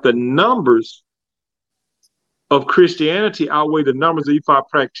 and that the numbers of Christianity outweigh the numbers of Ifa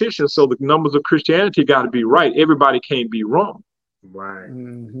practitioners. So the numbers of Christianity got to be right. Everybody can't be wrong. Right.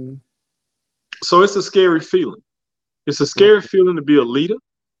 Mm-hmm. So it's a scary feeling. It's a scary feeling to be a leader.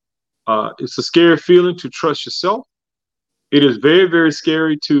 It's a scary feeling to trust yourself. It is very, very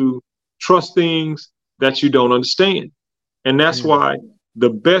scary to trust things that you don't understand. And that's why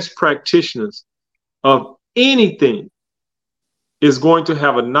the best practitioners of anything is going to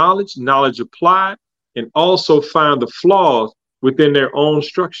have a knowledge applied, and also find the flaws within their own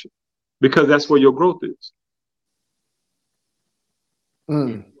structure, because that's where your growth is.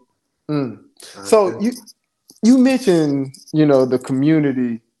 So you mentioned, the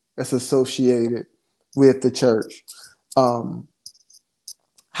community that's associated with the church.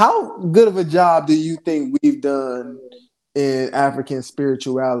 How good of a job do you think we've done in African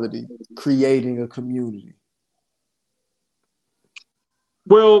spirituality, creating a community?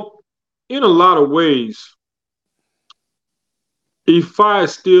 Well, in a lot of ways, Ifa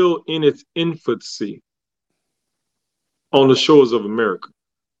is still in its infancy on the shores of America.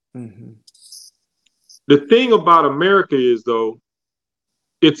 Mm-hmm. The thing about America is, though,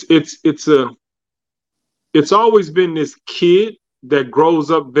 it's always been this kid that grows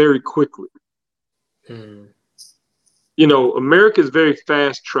up very quickly. America is very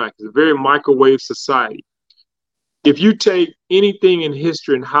fast track. It's a very microwave society. If you take anything in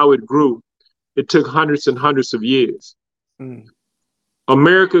history and how it grew, it took hundreds and hundreds of years.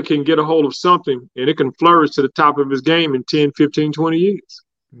 America can get a hold of something and it can flourish to the top of its game in 10, 15, 20 years.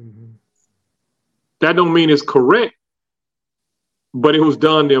 That don't mean it's correct, but it was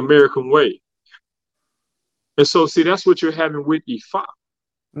done the American way. And so, see, that's what you're having with Ifa.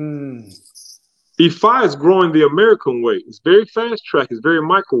 Ifa is growing the American way. It's very fast track. It's very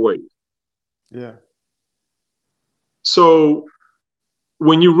microwave. Yeah. So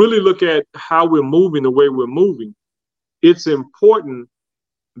when you really look at how we're moving, the way we're moving, it's important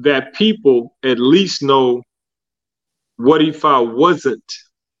that people at least know what Ifa wasn't,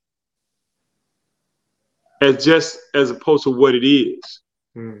 as opposed to what it is.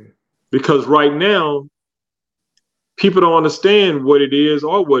 Because right now, people don't understand what it is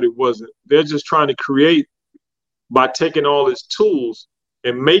or what it wasn't. They're just trying to create by taking all its tools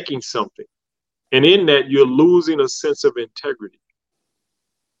and making something. And in that, you're losing a sense of integrity.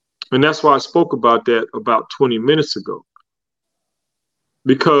 And that's why I spoke about that about 20 minutes ago.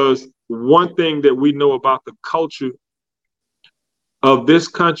 Because one thing that we know about the culture of this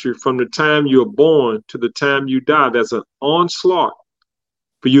country, from the time you're born to the time you die, there's an onslaught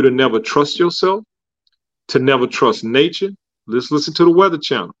for you to never trust yourself, to never trust nature. Let's listen to the Weather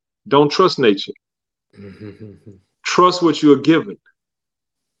Channel. Don't trust nature. Trust what you're given.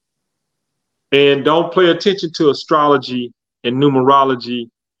 And don't pay attention to astrology and numerology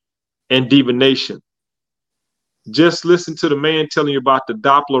and divination. Just listen to the man telling you about the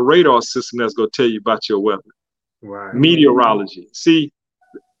Doppler radar system that's going to tell you about your weather. Right. Meteorology. See,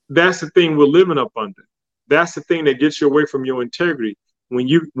 that's the thing we're living up under. That's the thing that gets you away from your integrity. When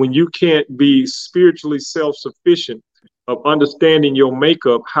you can't be spiritually self-sufficient of understanding your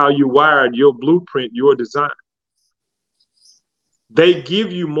makeup, how you wired, your blueprint, your design. They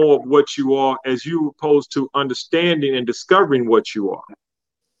give you more of what you are as you opposed to understanding and discovering what you are.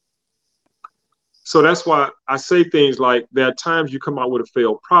 So that's why I say things like, there are times you come out with a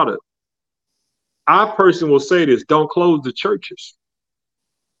failed product. I personally will say this: don't close the churches.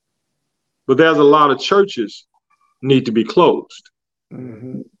 But there's a lot of churches need to be closed.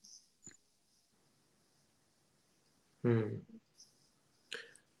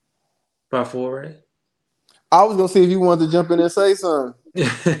 Fafore? I was gonna see if you wanted to jump in and say something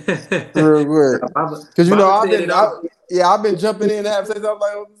real quick, because I've been jumping in and have say something. I'm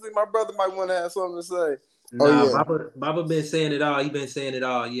like, my brother might want to have something to say. Baba been saying it all. He been saying it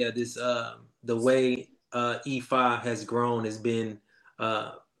all. Yeah, this the way Ifa has grown has been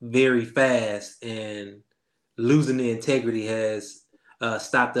very fast, and losing the integrity has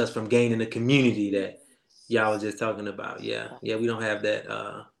stopped us from gaining the community that y'all was just talking about. Yeah, we don't have that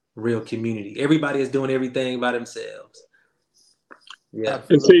real community. Everybody is doing everything by themselves. Yeah.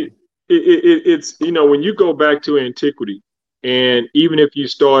 And see, it's, when you go back to antiquity, and even if you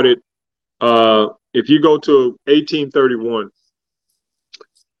started, if you go to 1831,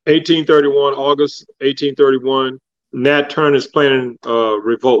 August 1831, Nat Turner's planning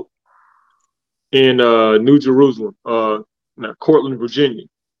revolt in New Jerusalem, Cortland, Virginia.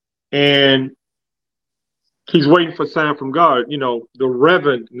 And he's waiting for a sign from God, the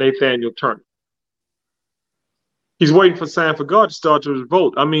Reverend Nathaniel Turner. He's waiting for a sign for God to start to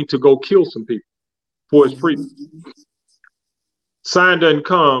revolt. To go kill some people for his freedom. Sign doesn't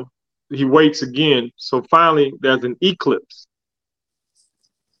come. He waits again. So finally, there's an eclipse.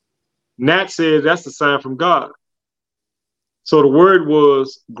 Nat says that's a sign from God. So the word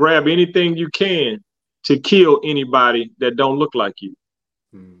was grab anything you can to kill anybody that don't look like you.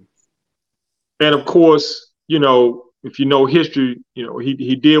 Mm. And of course, if you know history,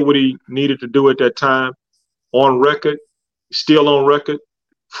 he did what he needed to do at that time, on record, still on record,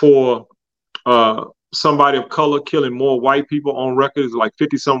 for somebody of color killing more white people on record. It's like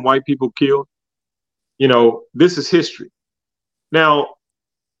 50-some white people killed. This is history. Now,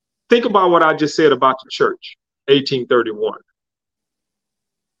 think about what I just said about the church, 1831.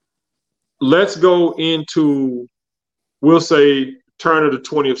 Let's go into, we'll say, turn of the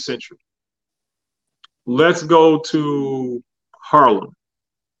 20th century. Let's go to Harlem,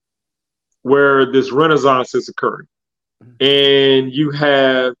 where this Renaissance is occurring. And you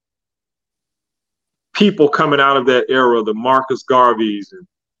have people coming out of that era, the Marcus Garveys, and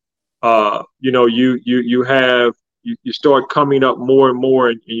you start coming up more and more,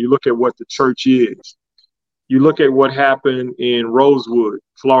 and you look at what the church is. You look at what happened in Rosewood,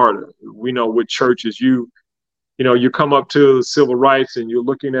 Florida. We know what churches you come up to civil rights, and you're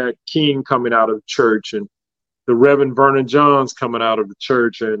looking at King coming out of the church, and the Reverend Vernon Johns coming out of the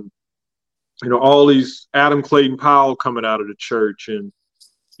church, and all these Adam Clayton Powell coming out of the church, and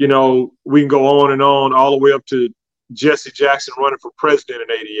we can go on and on, all the way up to Jesse Jackson running for president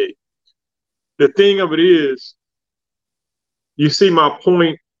in '88. The thing of it is, you see my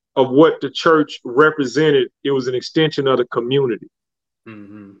point of what the church represented. It was an extension of the community.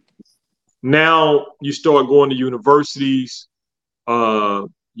 Mm-hmm. Now you start going to universities.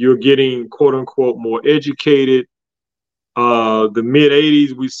 You're getting, quote unquote, more educated. The mid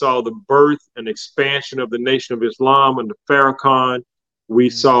 80s, we saw the birth and expansion of the Nation of Islam and the Farrakhan. We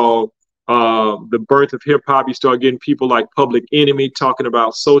saw the birth of hip hop. You start getting people like Public Enemy talking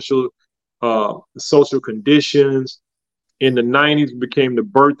about social conditions. In the 90s, became the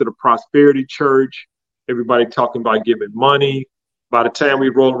birth of the Prosperity Church. Everybody talking about giving money. By the time we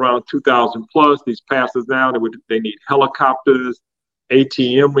roll around 2000 plus, these pastors now, they need helicopters,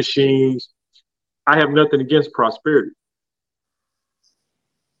 ATM machines. I have nothing against prosperity.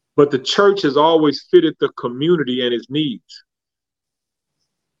 But the church has always fitted the community and its needs.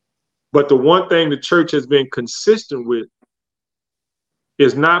 But the one thing the church has been consistent with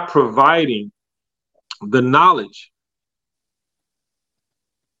is not providing the knowledge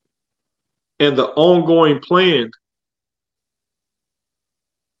and the ongoing plan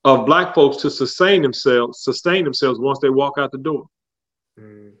of Black folks to sustain themselves once they walk out the door.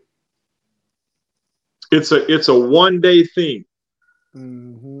 Mm. It's a one-day thing.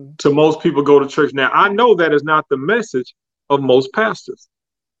 Mm-hmm. To most people go to church. Now, I know that is not the message of most pastors.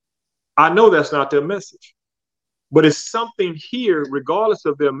 I know that's not their message. But it's something here, regardless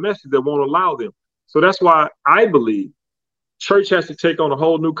of their message, that won't allow them. So that's why I believe church has to take on a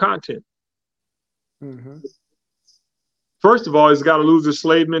whole new content. Mm-hmm. First of all, it's got to lose the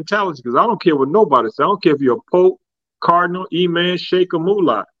slave mentality, because I don't care what nobody says. I don't care if you're a pope, cardinal, imam, sheikh, or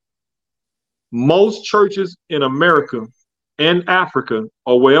mullah. Most churches in America and Africa,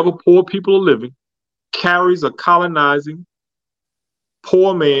 or wherever poor people are living, carries a colonizing,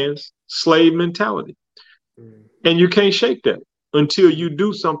 poor man's slave mentality. Mm. And you can't shake that until you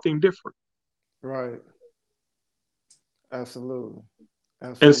do something different. Right. Absolutely.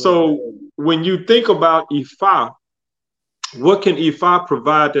 And so when you think about Ifa, what can Ifa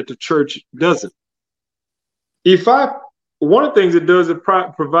provide that the church doesn't? Ifa, one of the things it does, it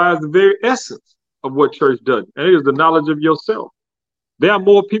provides the very essence of what church does, and it is the knowledge of yourself. There are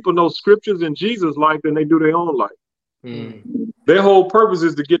more people know scriptures in Jesus' life than they do their own life. Mm. Their whole purpose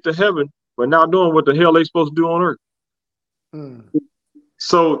is to get to heaven, but not knowing what the hell they're supposed to do on earth. Mm.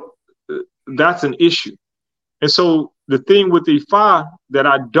 So that's an issue. And so the thing with Ifa that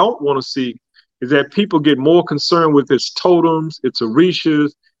I don't want to see is that people get more concerned with its totems, its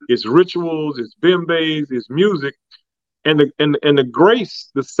orishas, its rituals, its bimbes, its music. And the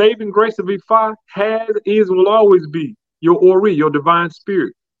grace, the saving grace of Ifa is, will always be your Ori, your divine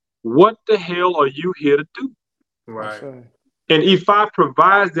spirit. What the hell are you here to do? Right. And Ifa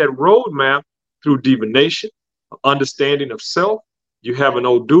provides that roadmap through divination, understanding of self. You have an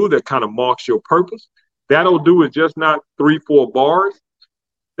Odu that kind of marks your purpose. That Odu is just not 3-4 bars.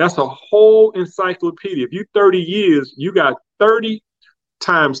 That's a whole encyclopedia. If you 30 years, you got 30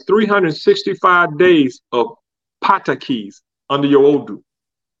 times 365 days of patakis under your Odu.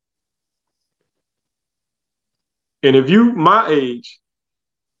 And if you my age,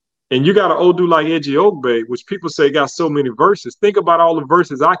 and you got an Odu like Ejiogbe, which people say got so many verses, think about all the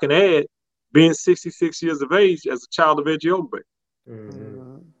verses I can add being 66 years of age as a child of Ejiogbe.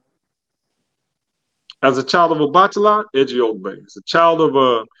 Mm-hmm. As a child of Obatala, Ejiogbe. As a child of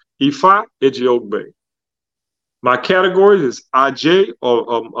Ifa, Ejiogbe. My categories is Aj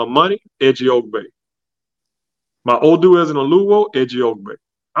or money, Ejiogbe. My Odu as an Oluwo, Ejiogbe.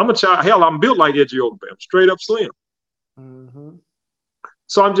 I'm a child, hell, I'm built like Ejiogbe. I'm straight up slim. Mm-hmm.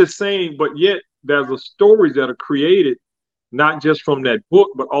 So I'm just saying, but yet there's the stories that are created, not just from that book,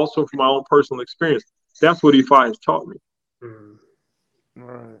 but also from my own personal experience. That's what Ifa has taught me.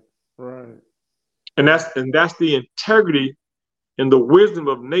 Mm-hmm. Right. And that's the integrity and the wisdom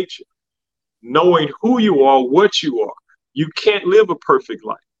of nature, knowing who you are, what you are. You can't live a perfect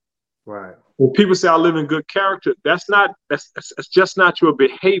life. Right. When people say I live in good character, that's just not your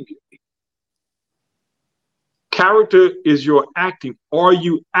behavior. Character is your acting. Are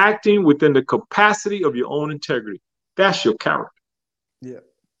you acting within the capacity of your own integrity? That's your character. Yeah.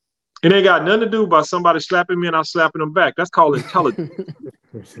 It ain't got nothing to do about somebody slapping me and I'm slapping them back. That's called intelligence.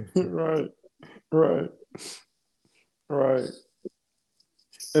 Right.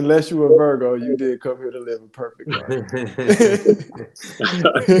 Unless you were Virgo, you did come here to live a perfect life.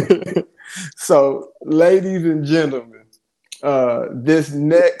 So, ladies and gentlemen, this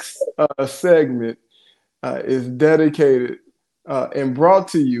next segment is dedicated and brought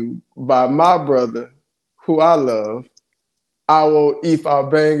to you by my brother, who I love, Awo Ifa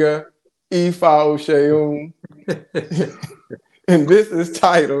Benga, Ifa Oseun. And this is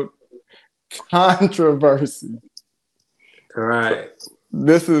titled Controversy. Right.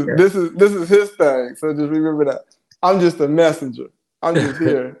 This is his thing. So just remember that. I'm just a messenger. I'm just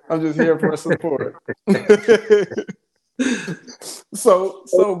here. I'm just here for support. So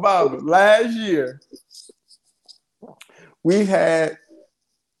Baba, last year we had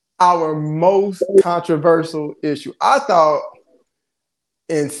our most controversial issue. I thought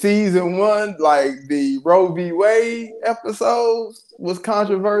in season 1, like the Roe v. Wade episodes was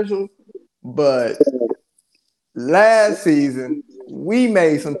controversial, but last season we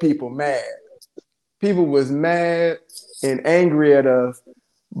made some people mad. People was mad and angry at us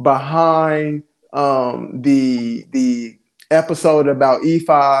behind the episode about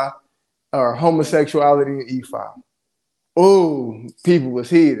Ifa or homosexuality in Ifa. Oh, people was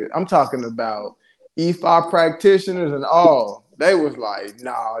heated. I'm talking about Ifa practitioners and all. They was like,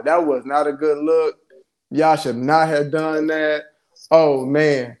 nah, that was not a good look. Y'all should not have done that. Oh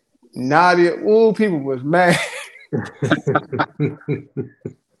man, Nadia. Ooh, people was mad.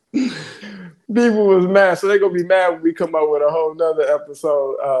 People was mad, so they're gonna be mad when we come up with a whole nother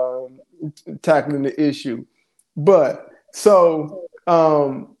episode tackling the issue. But so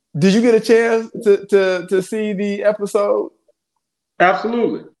did you get a chance to see the episode?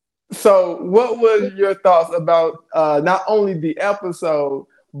 Absolutely. So what was your thoughts about not only the episode,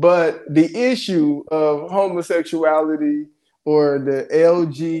 but the issue of homosexuality or the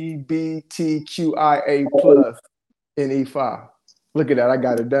LGBTQIA plus in E5? Look at that, I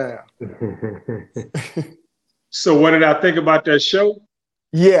got it down. So what did I think about that show?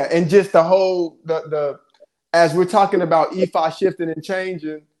 Yeah, and just the whole the as we're talking about E5 shifting and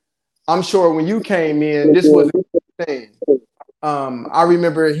changing, I'm sure when you came in, this was a thing. I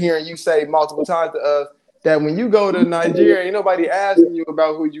remember hearing you say multiple times to us that when you go to Nigeria, ain't nobody asking you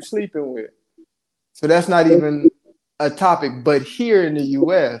about who you sleeping with. So that's not even a topic. But here in the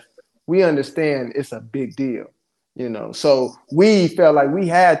US, we understand it's a big deal, you know. So we felt like we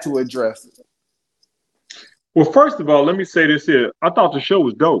had to address it. Well, first of all, let me say this here. I thought the show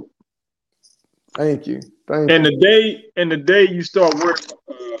was dope. Thank you. And the day you start worrying,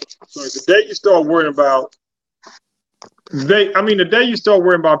 the day you start worrying about the day you start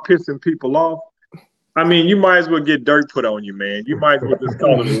worrying about pissing people off, I mean, you might as well get dirt put on you, man. You might as well just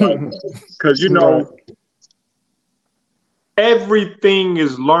call it a life. Because, you know, everything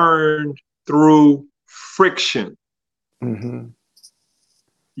is learned through friction. Mm-hmm.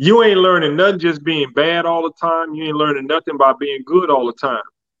 You ain't learning nothing just being bad all the time. You ain't learning nothing by being good all the time.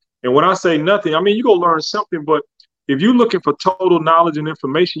 And when I say nothing, I mean, you're going to learn something. But if you're looking for total knowledge and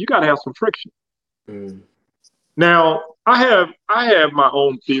information, you got to have some friction. Mm. Now, I have my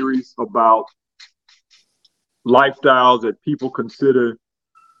own theories about lifestyles that people consider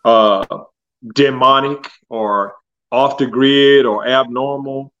demonic or off the grid or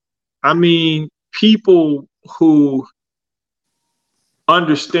abnormal. I mean, people who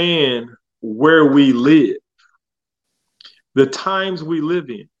understand where we live, the times we live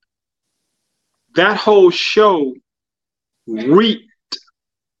in. That whole show reeked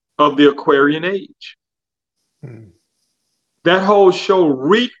of the Aquarian age. That whole show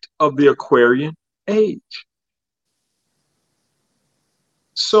reeked of the Aquarian age.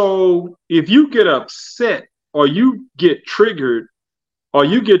 So if you get upset or you get triggered or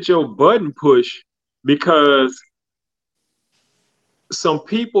you get your button pushed because some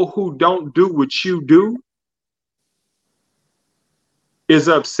people who don't do what you do is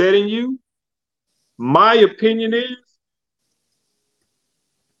upsetting you, my opinion is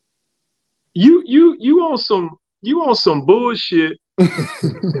you on some bullshit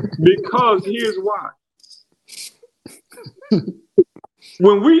because here's why.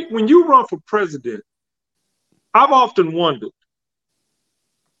 When you run for president, I've often wondered,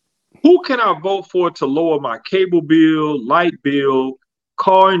 who can I vote for to lower my cable bill, light bill,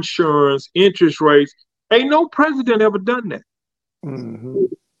 car insurance, interest rates? Ain't no president ever done that. Mm-hmm.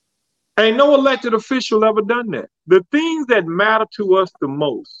 Ain't no elected official ever done that. The things that matter to us the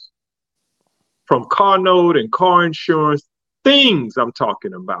most, from car note and car insurance, things I'm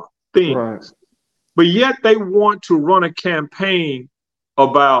talking about, things. Right. But yet they want to run a campaign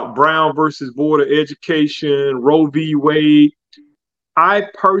about Brown versus Board of Education, Roe v. Wade. I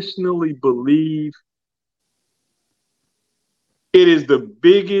personally believe it is the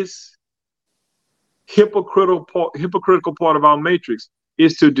biggest hypocritical part of our matrix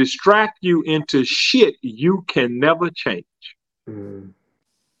is to distract you into shit you can never change. Mm.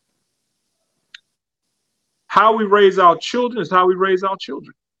 How we raise our children is how we raise our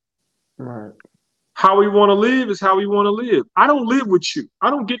children. Right. How we want to live is how we want to live. I don't live with you. I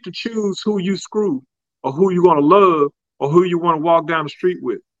don't get to choose who you screw or who you're going to love or who you want to walk down the street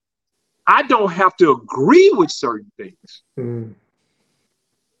with. I don't have to agree with certain things. Mm.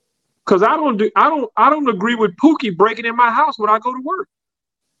 Cause I don't agree with Pookie breaking in my house when I go to work.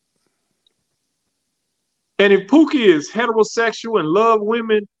 And if Pookie is heterosexual and love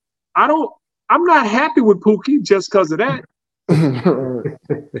women, I'm not happy with Pookie just because of that.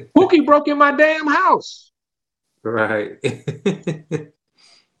 Pookie broke in my damn house. Right.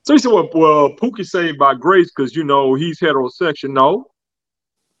 So he said, well, Pookie saved by grace because, he's heterosexual. No.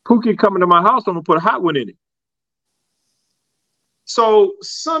 Pookie coming to my house, I'm going to put a hot one in it. So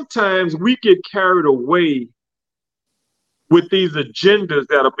sometimes we get carried away with these agendas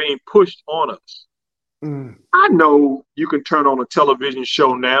that are being pushed on us. Mm. I know you can turn on a television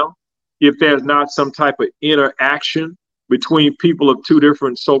show now if there's not some type of interaction between people of two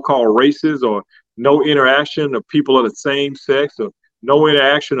different so-called races, or no interaction of people of the same sex, or no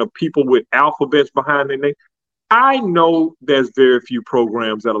interaction of people with alphabets behind their name. I know there's very few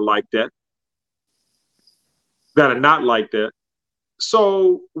programs that are like that, that are not like that.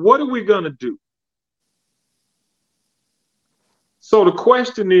 So what are we going to do? So the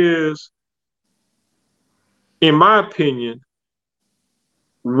question is, in my opinion,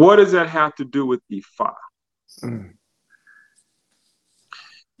 what does that have to do with Ifa? Mm.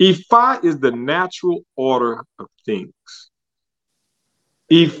 Ifa is the natural order of things.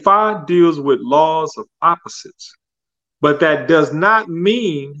 Ifa deals with laws of opposites, but that does not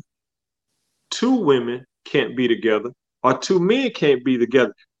mean two women can't be together or two men can't be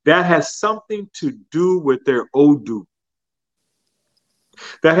together. That has something to do with their Odu.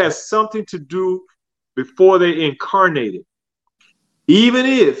 That has something to do before they incarnated. Even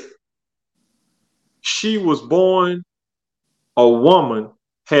if she was born a woman,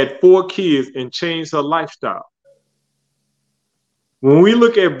 had 4 kids, and changed her lifestyle. When we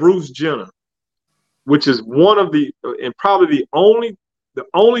look at Bruce Jenner, which is one of the, and probably the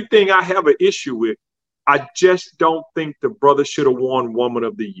only thing I have an issue with, I just don't think the brother should have won Woman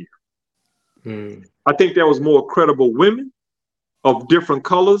of the Year. Mm. I think there was more credible women of different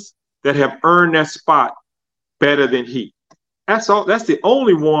colors that have earned that spot better than he. That's all. That's the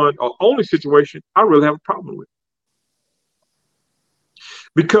only one or only situation I really have a problem with.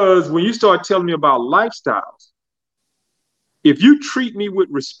 Because when you start telling me about lifestyles, if you treat me with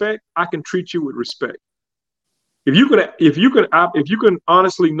respect, I can treat you with respect. If you can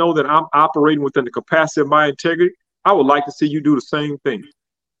honestly know that I'm operating within the capacity of my integrity, I would like to see you do the same thing.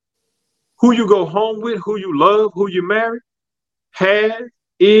 Who you go home with, who you love, who you marry, has,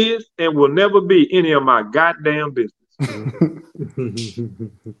 is, and will never be any of my goddamn business.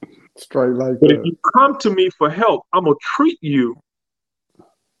 Straight like but that. If you come to me for help, I'm gonna treat you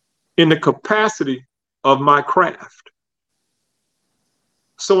in the capacity of my craft.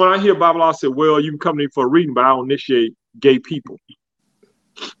 So when I hear Bible, I say, well, you can come to me for a reading, but I don't initiate gay people.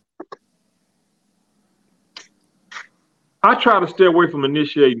 I try to stay away from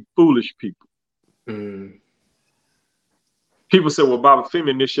initiating foolish people. People say, well, Baba Femi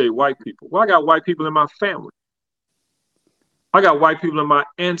initiate white people. Well, I got white people in my family. I got white people in my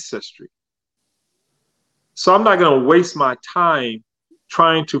ancestry. So I'm not going to waste my time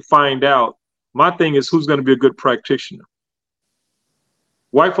trying to find out. My thing is who's going to be a good practitioner.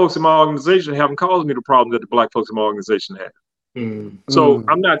 White folks in my organization haven't caused me the problem that the black folks in my organization have. So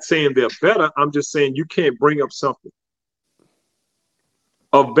I'm not saying they're better. I'm just saying you can't bring up something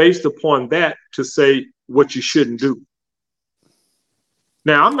based upon that to say what you shouldn't do.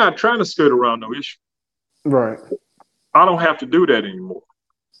 Now, I'm not trying to skirt around no issue. Right. I don't have to do that anymore.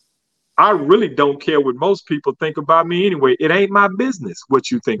 I really don't care what most people think about me anyway. It ain't my business what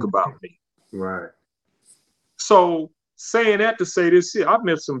you think about me. Right. So saying that to say this here, I've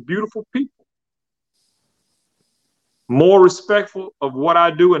met some beautiful people. More respectful of what I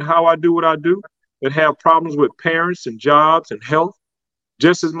do and how I do what I do, that have problems with parents and jobs and health,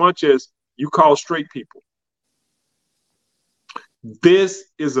 just as much as you call straight people. This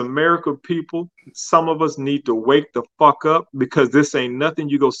is America, people. Some of us need to wake the fuck up because this ain't nothing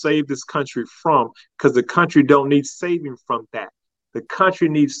you go save this country from, because the country don't need saving from that. The country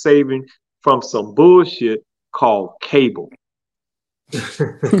needs saving from some bullshit called cable and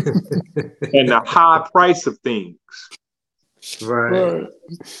the high price of things. Right.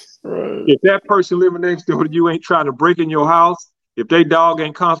 If that person living next door to you ain't trying to break in your house, if they dog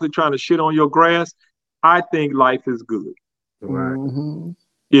ain't constantly trying to shit on your grass, I think life is good. Right.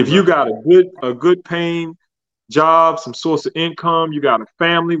 If you got a good paying job, some source of income, you got a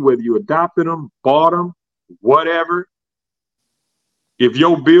family, whether you adopted them, bought them, whatever. If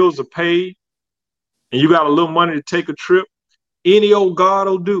your bills are paid and you got a little money to take a trip, any old God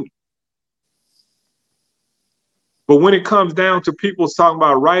will do. But when it comes down to people talking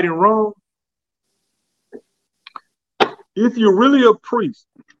about right and wrong, if you're really a priest,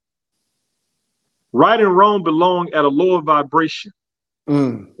 right and wrong belong at a lower vibration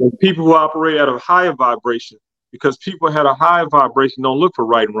than people who operate at a higher vibration, because people at a higher vibration don't look for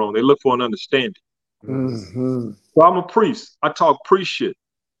right and wrong. They look for an understanding. So I'm a priest. I talk priest shit.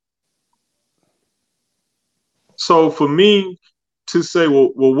 So for me to say,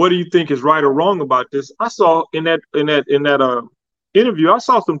 well, what do you think is right or wrong about this? I saw in that interview, I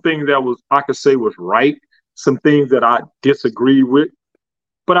saw some things that I could say was right, some things that I disagree with,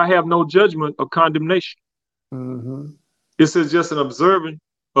 but I have no judgment or condemnation. This is just an observing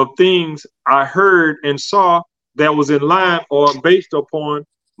of things I heard and saw that was in line or based upon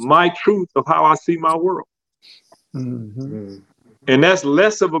my truth of how I see my world. And that's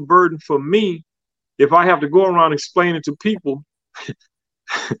less of a burden for me if I have to go around explaining to people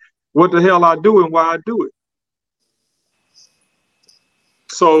what the hell I do and why I do it.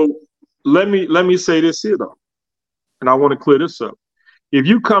 So let me say this here though, and I want to clear this up. If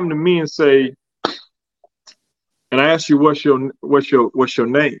you come to me and say, and I ask you what's your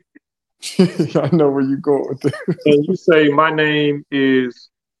name, I know where you go with this. and you say my name is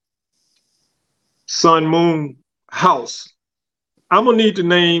Sun Moon House, I'm gonna need the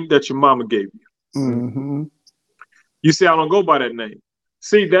name that your mama gave you. You say I don't go by that name.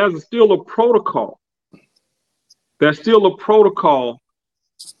 See, there's still a protocol. There's still a protocol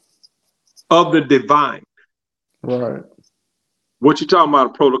of the divine. Right. What you talking about,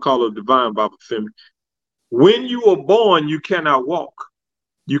 a protocol of divine, Baba Femi? When you were born, you cannot walk.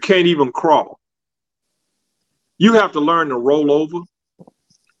 You can't even crawl. You have to learn to roll over.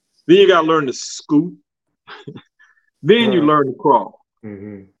 Then you got to learn to scoot. Then you learn to crawl.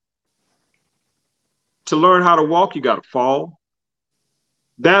 To learn how to walk, you got to fall.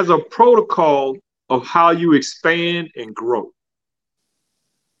 There's a protocol of how you expand and grow.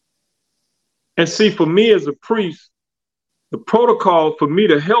 And see, for me as a priest, the protocol for me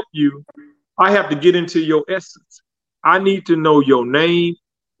to help you, I have to get into your essence. I need to know your name,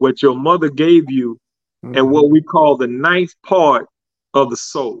 what your mother gave you, and what we call the ninth part of the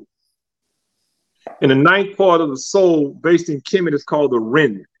soul. And the ninth part of the soul, based in Kemet, is called the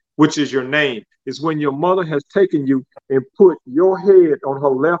Ren, which is your name. It's when your mother has taken you and put your head on her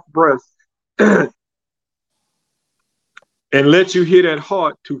left breast and let you hear that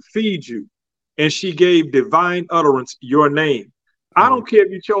heart to feed you. And she gave divine utterance your name. I don't care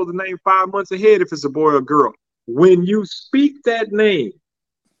if you chose the name 5 months ahead, if it's a boy or a girl. When you speak that name,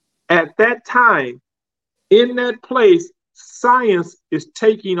 at that time, in that place, science is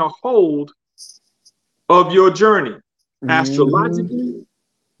taking a hold of your journey. Astrologically,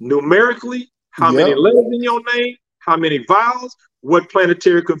 numerically, how many letters in your name, how many vowels, what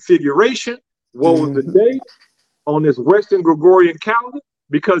planetary configuration, what was the date on this Western Gregorian calendar,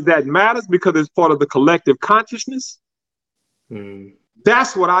 because that matters, because it's part of the collective consciousness. Mm.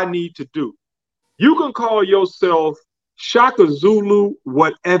 That's what I need to do. You can call yourself Shaka Zulu,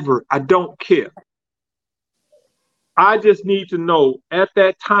 whatever. I don't care. I just need to know at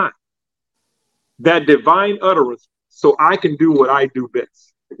that time that divine utterance so I can do what I do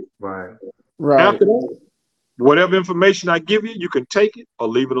best. Right. Right. After that, whatever information I give you, you can take it or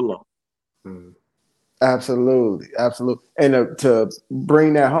leave it alone. Mm. Absolutely. Absolutely. And to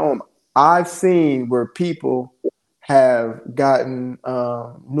bring that home, I've seen where people have gotten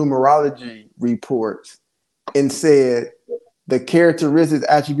numerology reports and said the characteristics,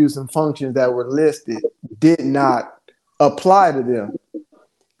 attributes, and functions that were listed did not apply to them.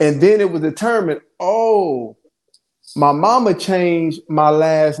 And then it was determined, oh, my mama changed my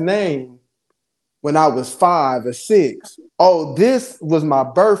last name when I was 5 or 6. Oh, this was my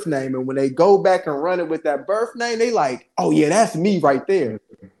birth name. And when they go back and run it with that birth name, they like, oh yeah, that's me right there.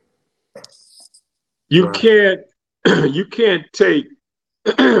 You Right. can't you can't take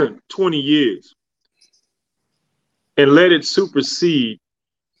 20 years and let it supersede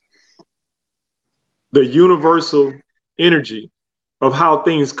the universal energy of how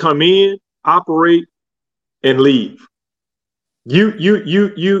things come in, operate, and leave. You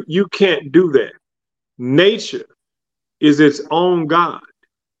can't do that. Nature is its own God.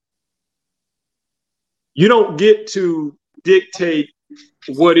 You don't get to dictate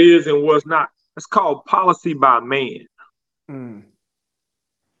what is and what's not. It's called policy by man. Mm.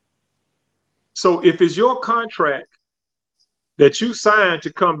 So if it's your contract that you signed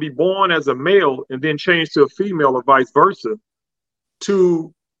to come be born as a male and then change to a female or vice versa,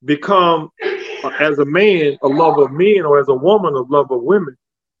 to become as a man a lover of men or as a woman a lover of women,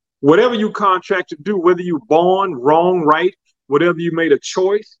 whatever you contract to do, whether you born wrong, right, whatever you made a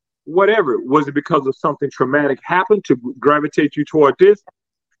choice, whatever, was it because of something traumatic happened to gravitate you toward this?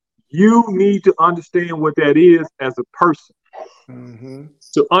 You need to understand what that is as a person, Mm-hmm.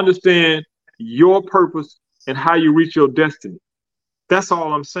 to understand your purpose and how you reach your destiny. That's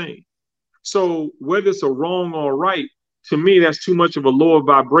all I'm saying. So whether it's a wrong or right, to me, that's too much of a lower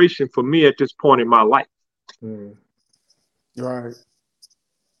vibration for me at this point in my life. Mm. Right.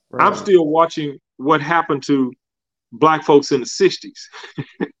 I'm Right. still watching what happened to Black folks in the 60s.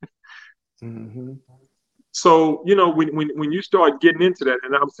 Mm-hmm. So, you know, when you start getting into that,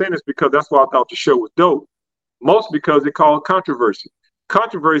 and I'm saying this because that's why I thought the show was dope, mostly because it called controversy.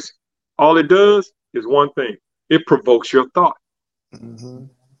 Controversy, all it does is one thing. It provokes your thought. Mm-hmm.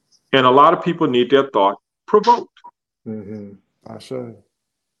 And a lot of people need their thought provoked. Mm-hmm. I should.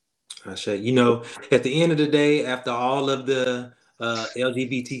 I say, you know, at the end of the day, after all of the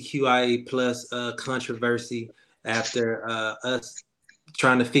LGBTQIA plus controversy, after us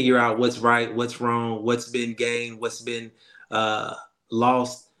trying to figure out what's right, what's wrong, what's been gained, what's been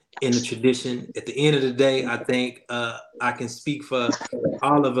lost in the tradition, at the end of the day, I think I can speak for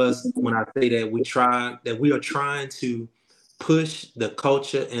all of us when I say that we are trying to push the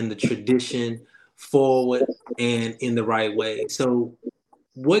culture and the tradition forward and in the right way. So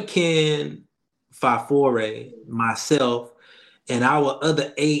what can Fafore, myself, and our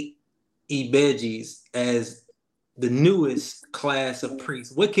other 8 Ibejis as the newest class of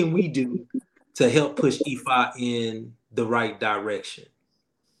priests, what can we do to help push Ifa in the right direction?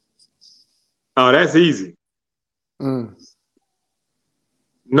 Oh, that's easy. Mm.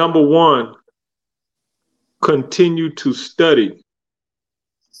 Number one, continue to study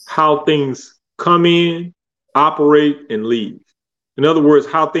how things come in, operate, and leave. In other words,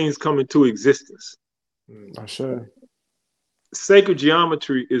 how things come into existence. I should. Sacred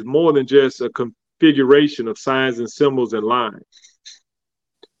geometry is more than just a configuration of signs and symbols and lines.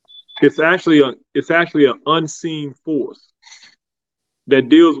 It's actually an unseen force that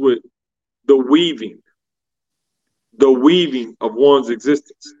deals with the weaving of one's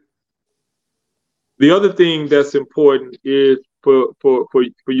existence. The other thing that's important is for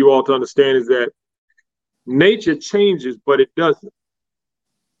you all to understand is that nature changes, but it doesn't.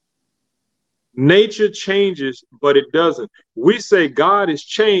 Nature changes, but it doesn't. We say God is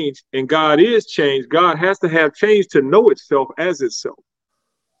changed and God is changed. God has to have change to know itself as itself.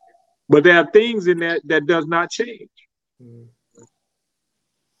 But there are things in that does not change. Mm.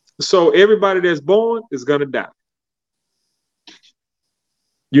 So everybody that's born is going to die.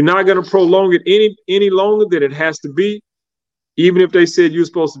 You're not going to prolong it any longer than it has to be. Even if they said you're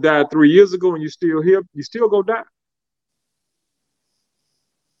supposed to die 3 years ago and you're still here, you still go die.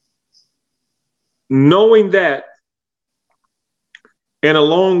 Knowing that, and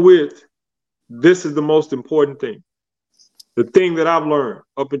along with, this is the most important thing. The thing that I've learned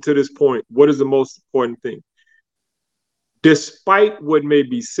up until this point, what is the most important thing? Despite what may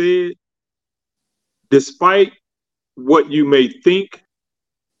be said, despite what you may think.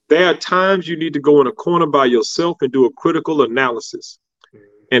 There are times you need to go in a corner by yourself and do a critical analysis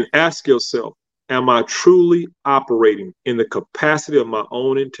and ask yourself, am I truly operating in the capacity of my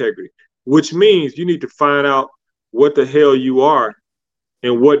own integrity? Which means you need to find out what the hell you are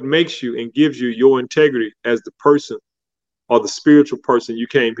and what makes you and gives you your integrity as the person or the spiritual person you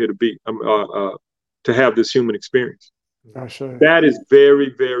came here to be, to have this human experience. Sure. That is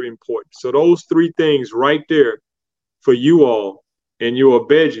very, very important. So those three things right there for you all and your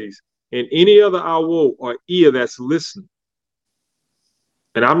veggies and any other awo or ear that's listening.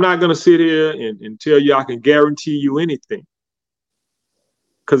 And I'm not going to sit here and tell you I can guarantee you anything,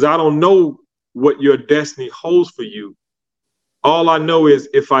 because I don't know what your destiny holds for you. All I know is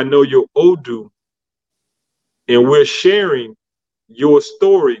if I know your Odu and we're sharing your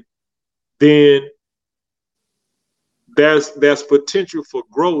story, then there's potential for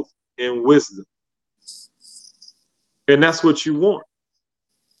growth and wisdom. And that's what you want.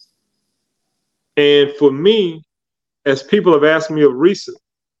 And for me, as people have asked me of recent,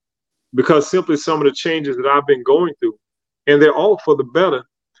 because simply some of the changes that I've been going through, and they're all for the better,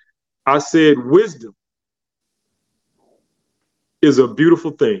 I said wisdom is a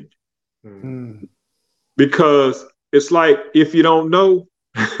beautiful thing. Mm. Because it's like, if you don't know,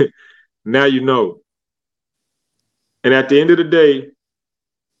 now you know. And at the end of the day,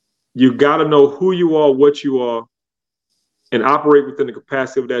 you got to know who you are, what you are, and operate within the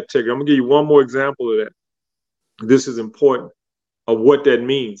capacity of that integrity. I'm going to give you one more example of that. This is important of what that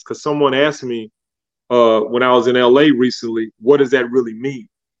means, because someone asked me when I was in LA recently, what does that really mean?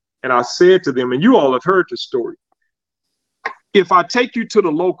 And I said to them, and you all have heard the story, if I take you to the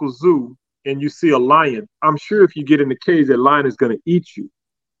local zoo and you see a lion, I'm sure if you get in the cage, that lion is going to eat you,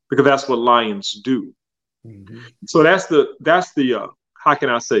 because that's what lions do. Mm-hmm. So that's the how can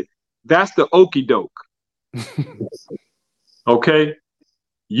I say, that's the okie doke. Okay,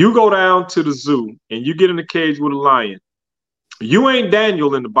 you go down to the zoo and you get in the cage with a lion. You ain't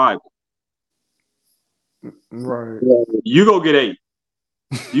Daniel in the Bible. Right. You go get ate.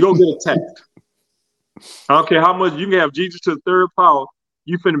 You go get attacked. I don't care how much you can have Jesus to the third power,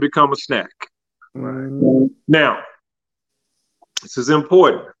 you finna become a snack. Right. Now, this is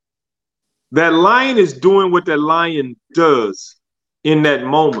important. That lion is doing what that lion does in that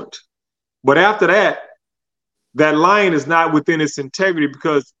moment. But after that, that lion is not within its integrity,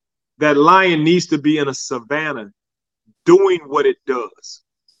 because that lion needs to be in a savanna doing what it does.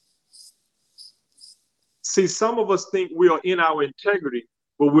 See, some of us think we are in our integrity,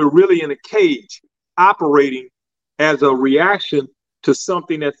 but we're really in a cage operating as a reaction to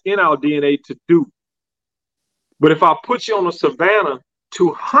something that's in our DNA to do. But if I put you on a savanna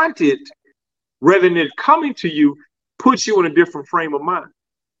to hunt it, rather than it coming to you, puts you in a different frame of mind.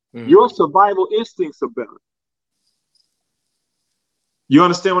 Mm-hmm. Your survival instincts are better. You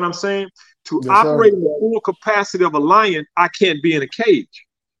understand what I'm saying? To operate in the full capacity of a lion, I can't be in a cage.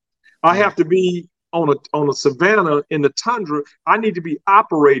 I have to be on a savanna in the tundra. I need to be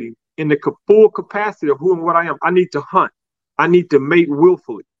operating in the full capacity of who and what I am. I need to hunt. I need to mate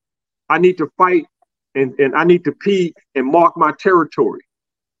willfully. I need to fight, and I need to pee and mark my territory.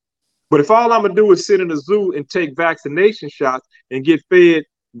 But if all I'm going to do is sit in a zoo and take vaccination shots and get fed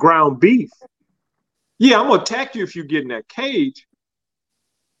ground beef, yeah, I'm going to attack you if you get in that cage,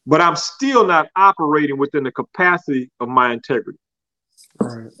 but I'm still not operating within the capacity of my integrity.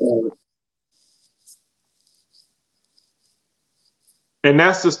 Right. And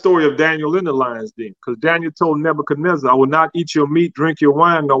that's the story of Daniel in the lion's den, because Daniel told Nebuchadnezzar, I will not eat your meat, drink your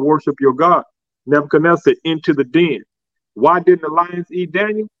wine, nor worship your God. Nebuchadnezzar said, into the den. Why didn't the lions eat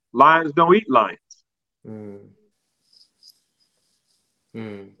Daniel? Lions don't eat lions.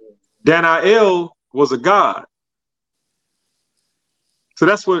 Daniel was a god. So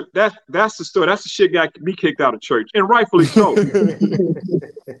that's the story. That's the shit got me kicked out of church, and rightfully so. That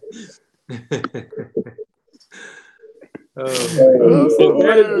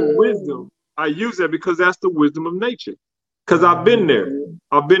is the wisdom. I use that because that's the wisdom of nature. Because I've been there.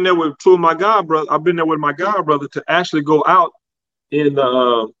 I've been there with two of my god brothers. I've been there with my god brother to actually go out in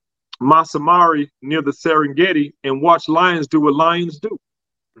Masamari near the Serengeti and watch lions do what lions do.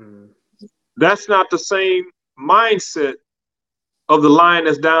 That's not the same mindset of the lion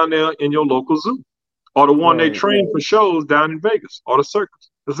that's down there in your local zoo, or the one they train for shows down in Vegas, or the circus.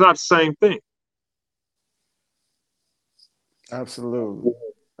 It's not the same thing. Absolutely.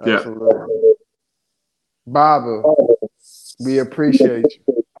 Absolutely. Yeah. Baba, we appreciate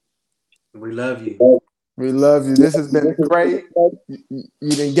you. We love you. We love you. This has been great.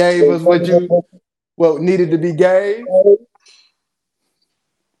 You done gave us what needed to be gave.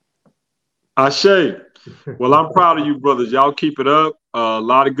 Ashe. Well, I'm proud of you, brothers. Y'all keep it up. A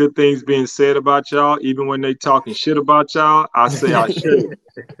lot of good things being said about y'all. Even when they talking shit about y'all, I say I should.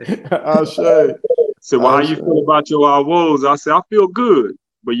 I'll show you. Say, well, how you feel about your woes? I say, I feel good.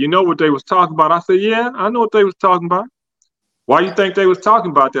 But you know what they was talking about? I said, yeah, I know what they was talking about. Why you think they was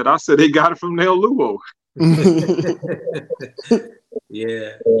talking about that? I said, they got it from the Oluwo.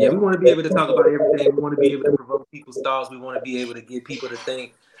 Yeah. We want to be able to talk about everything. We want to be able to provoke people's thoughts. We want to be able to get people to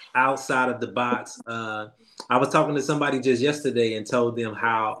think outside of the box. I was talking to somebody just yesterday and told them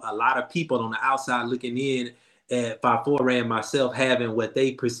how a lot of people on the outside looking in at Fafore and myself having what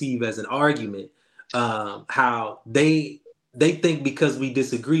they perceive as an argument, how they think because we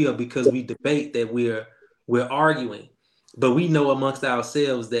disagree or because we debate that we're arguing. But we know amongst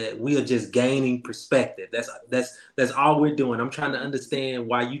ourselves that we are just gaining perspective. That's all we're doing. I'm trying to understand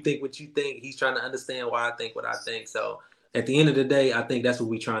why you think what you think. He's trying to understand why I think what I think. So at the end of the day, I think that's what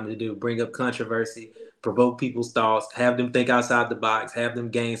we're trying to do. Bring up controversy, provoke people's thoughts, have them think outside the box, have them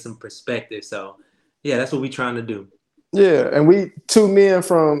gain some perspective. So yeah, that's what we're trying to do. Yeah, and we two men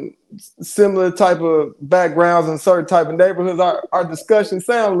from similar type of backgrounds and certain type of neighborhoods. Our discussions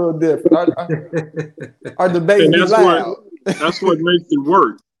sound a little different. Our debates be loud. That's what makes it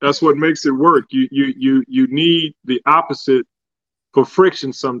work. That's what makes it work. You need the opposite for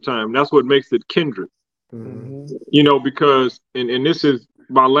friction sometimes. That's what makes it kindred. Mm-hmm. You know, because and this is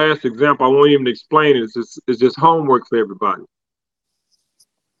my last example. I won't even explain it. It's just homework for everybody.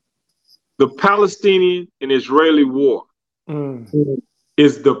 The Palestinian and Israeli war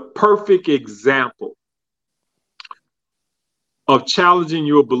is the perfect example of challenging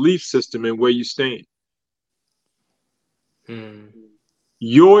your belief system and where you stand.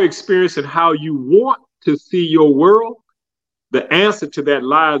 Your experience and how you want to see your world, the answer to that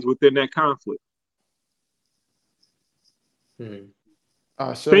lies within that conflict.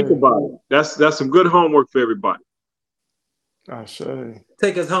 Think about it. That's some good homework for everybody. I show.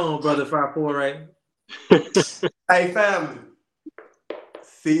 Take us home, brother Fafore, right? Hey, family.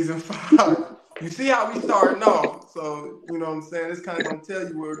 Season 5. You see how we starting off. So, you know what I'm saying? It's kind of going to tell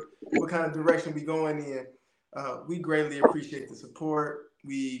you what kind of direction we going in. We greatly appreciate the support.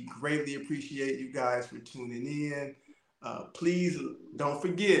 We greatly appreciate you guys for tuning in. Please don't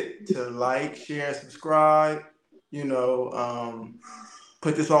forget to like, share, subscribe. You know,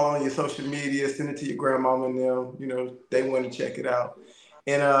 put this all on your social media. Send it to your grandmama and them. You know, they want to check it out.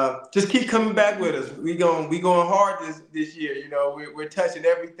 And just keep coming back with us. We going hard this year. You know, we're touching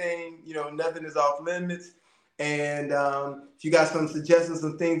everything. You know, nothing is off limits. And if you got some suggestions,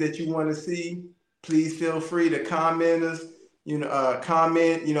 some things that you want to see, please feel free to comment us. You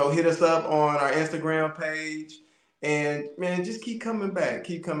know, hit us up on our Instagram page. And man, just keep coming back.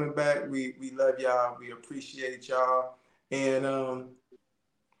 Keep coming back. We love y'all. We appreciate y'all. And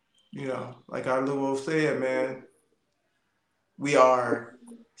you know, like our Oluwo said, man, we are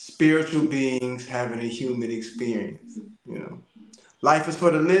spiritual beings having a human experience. You know, life is for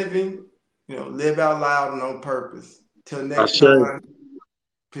the living. You know, live out loud and on purpose. Till next time,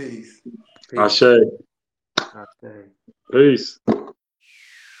 peace. Ashe. Ashe. Peace.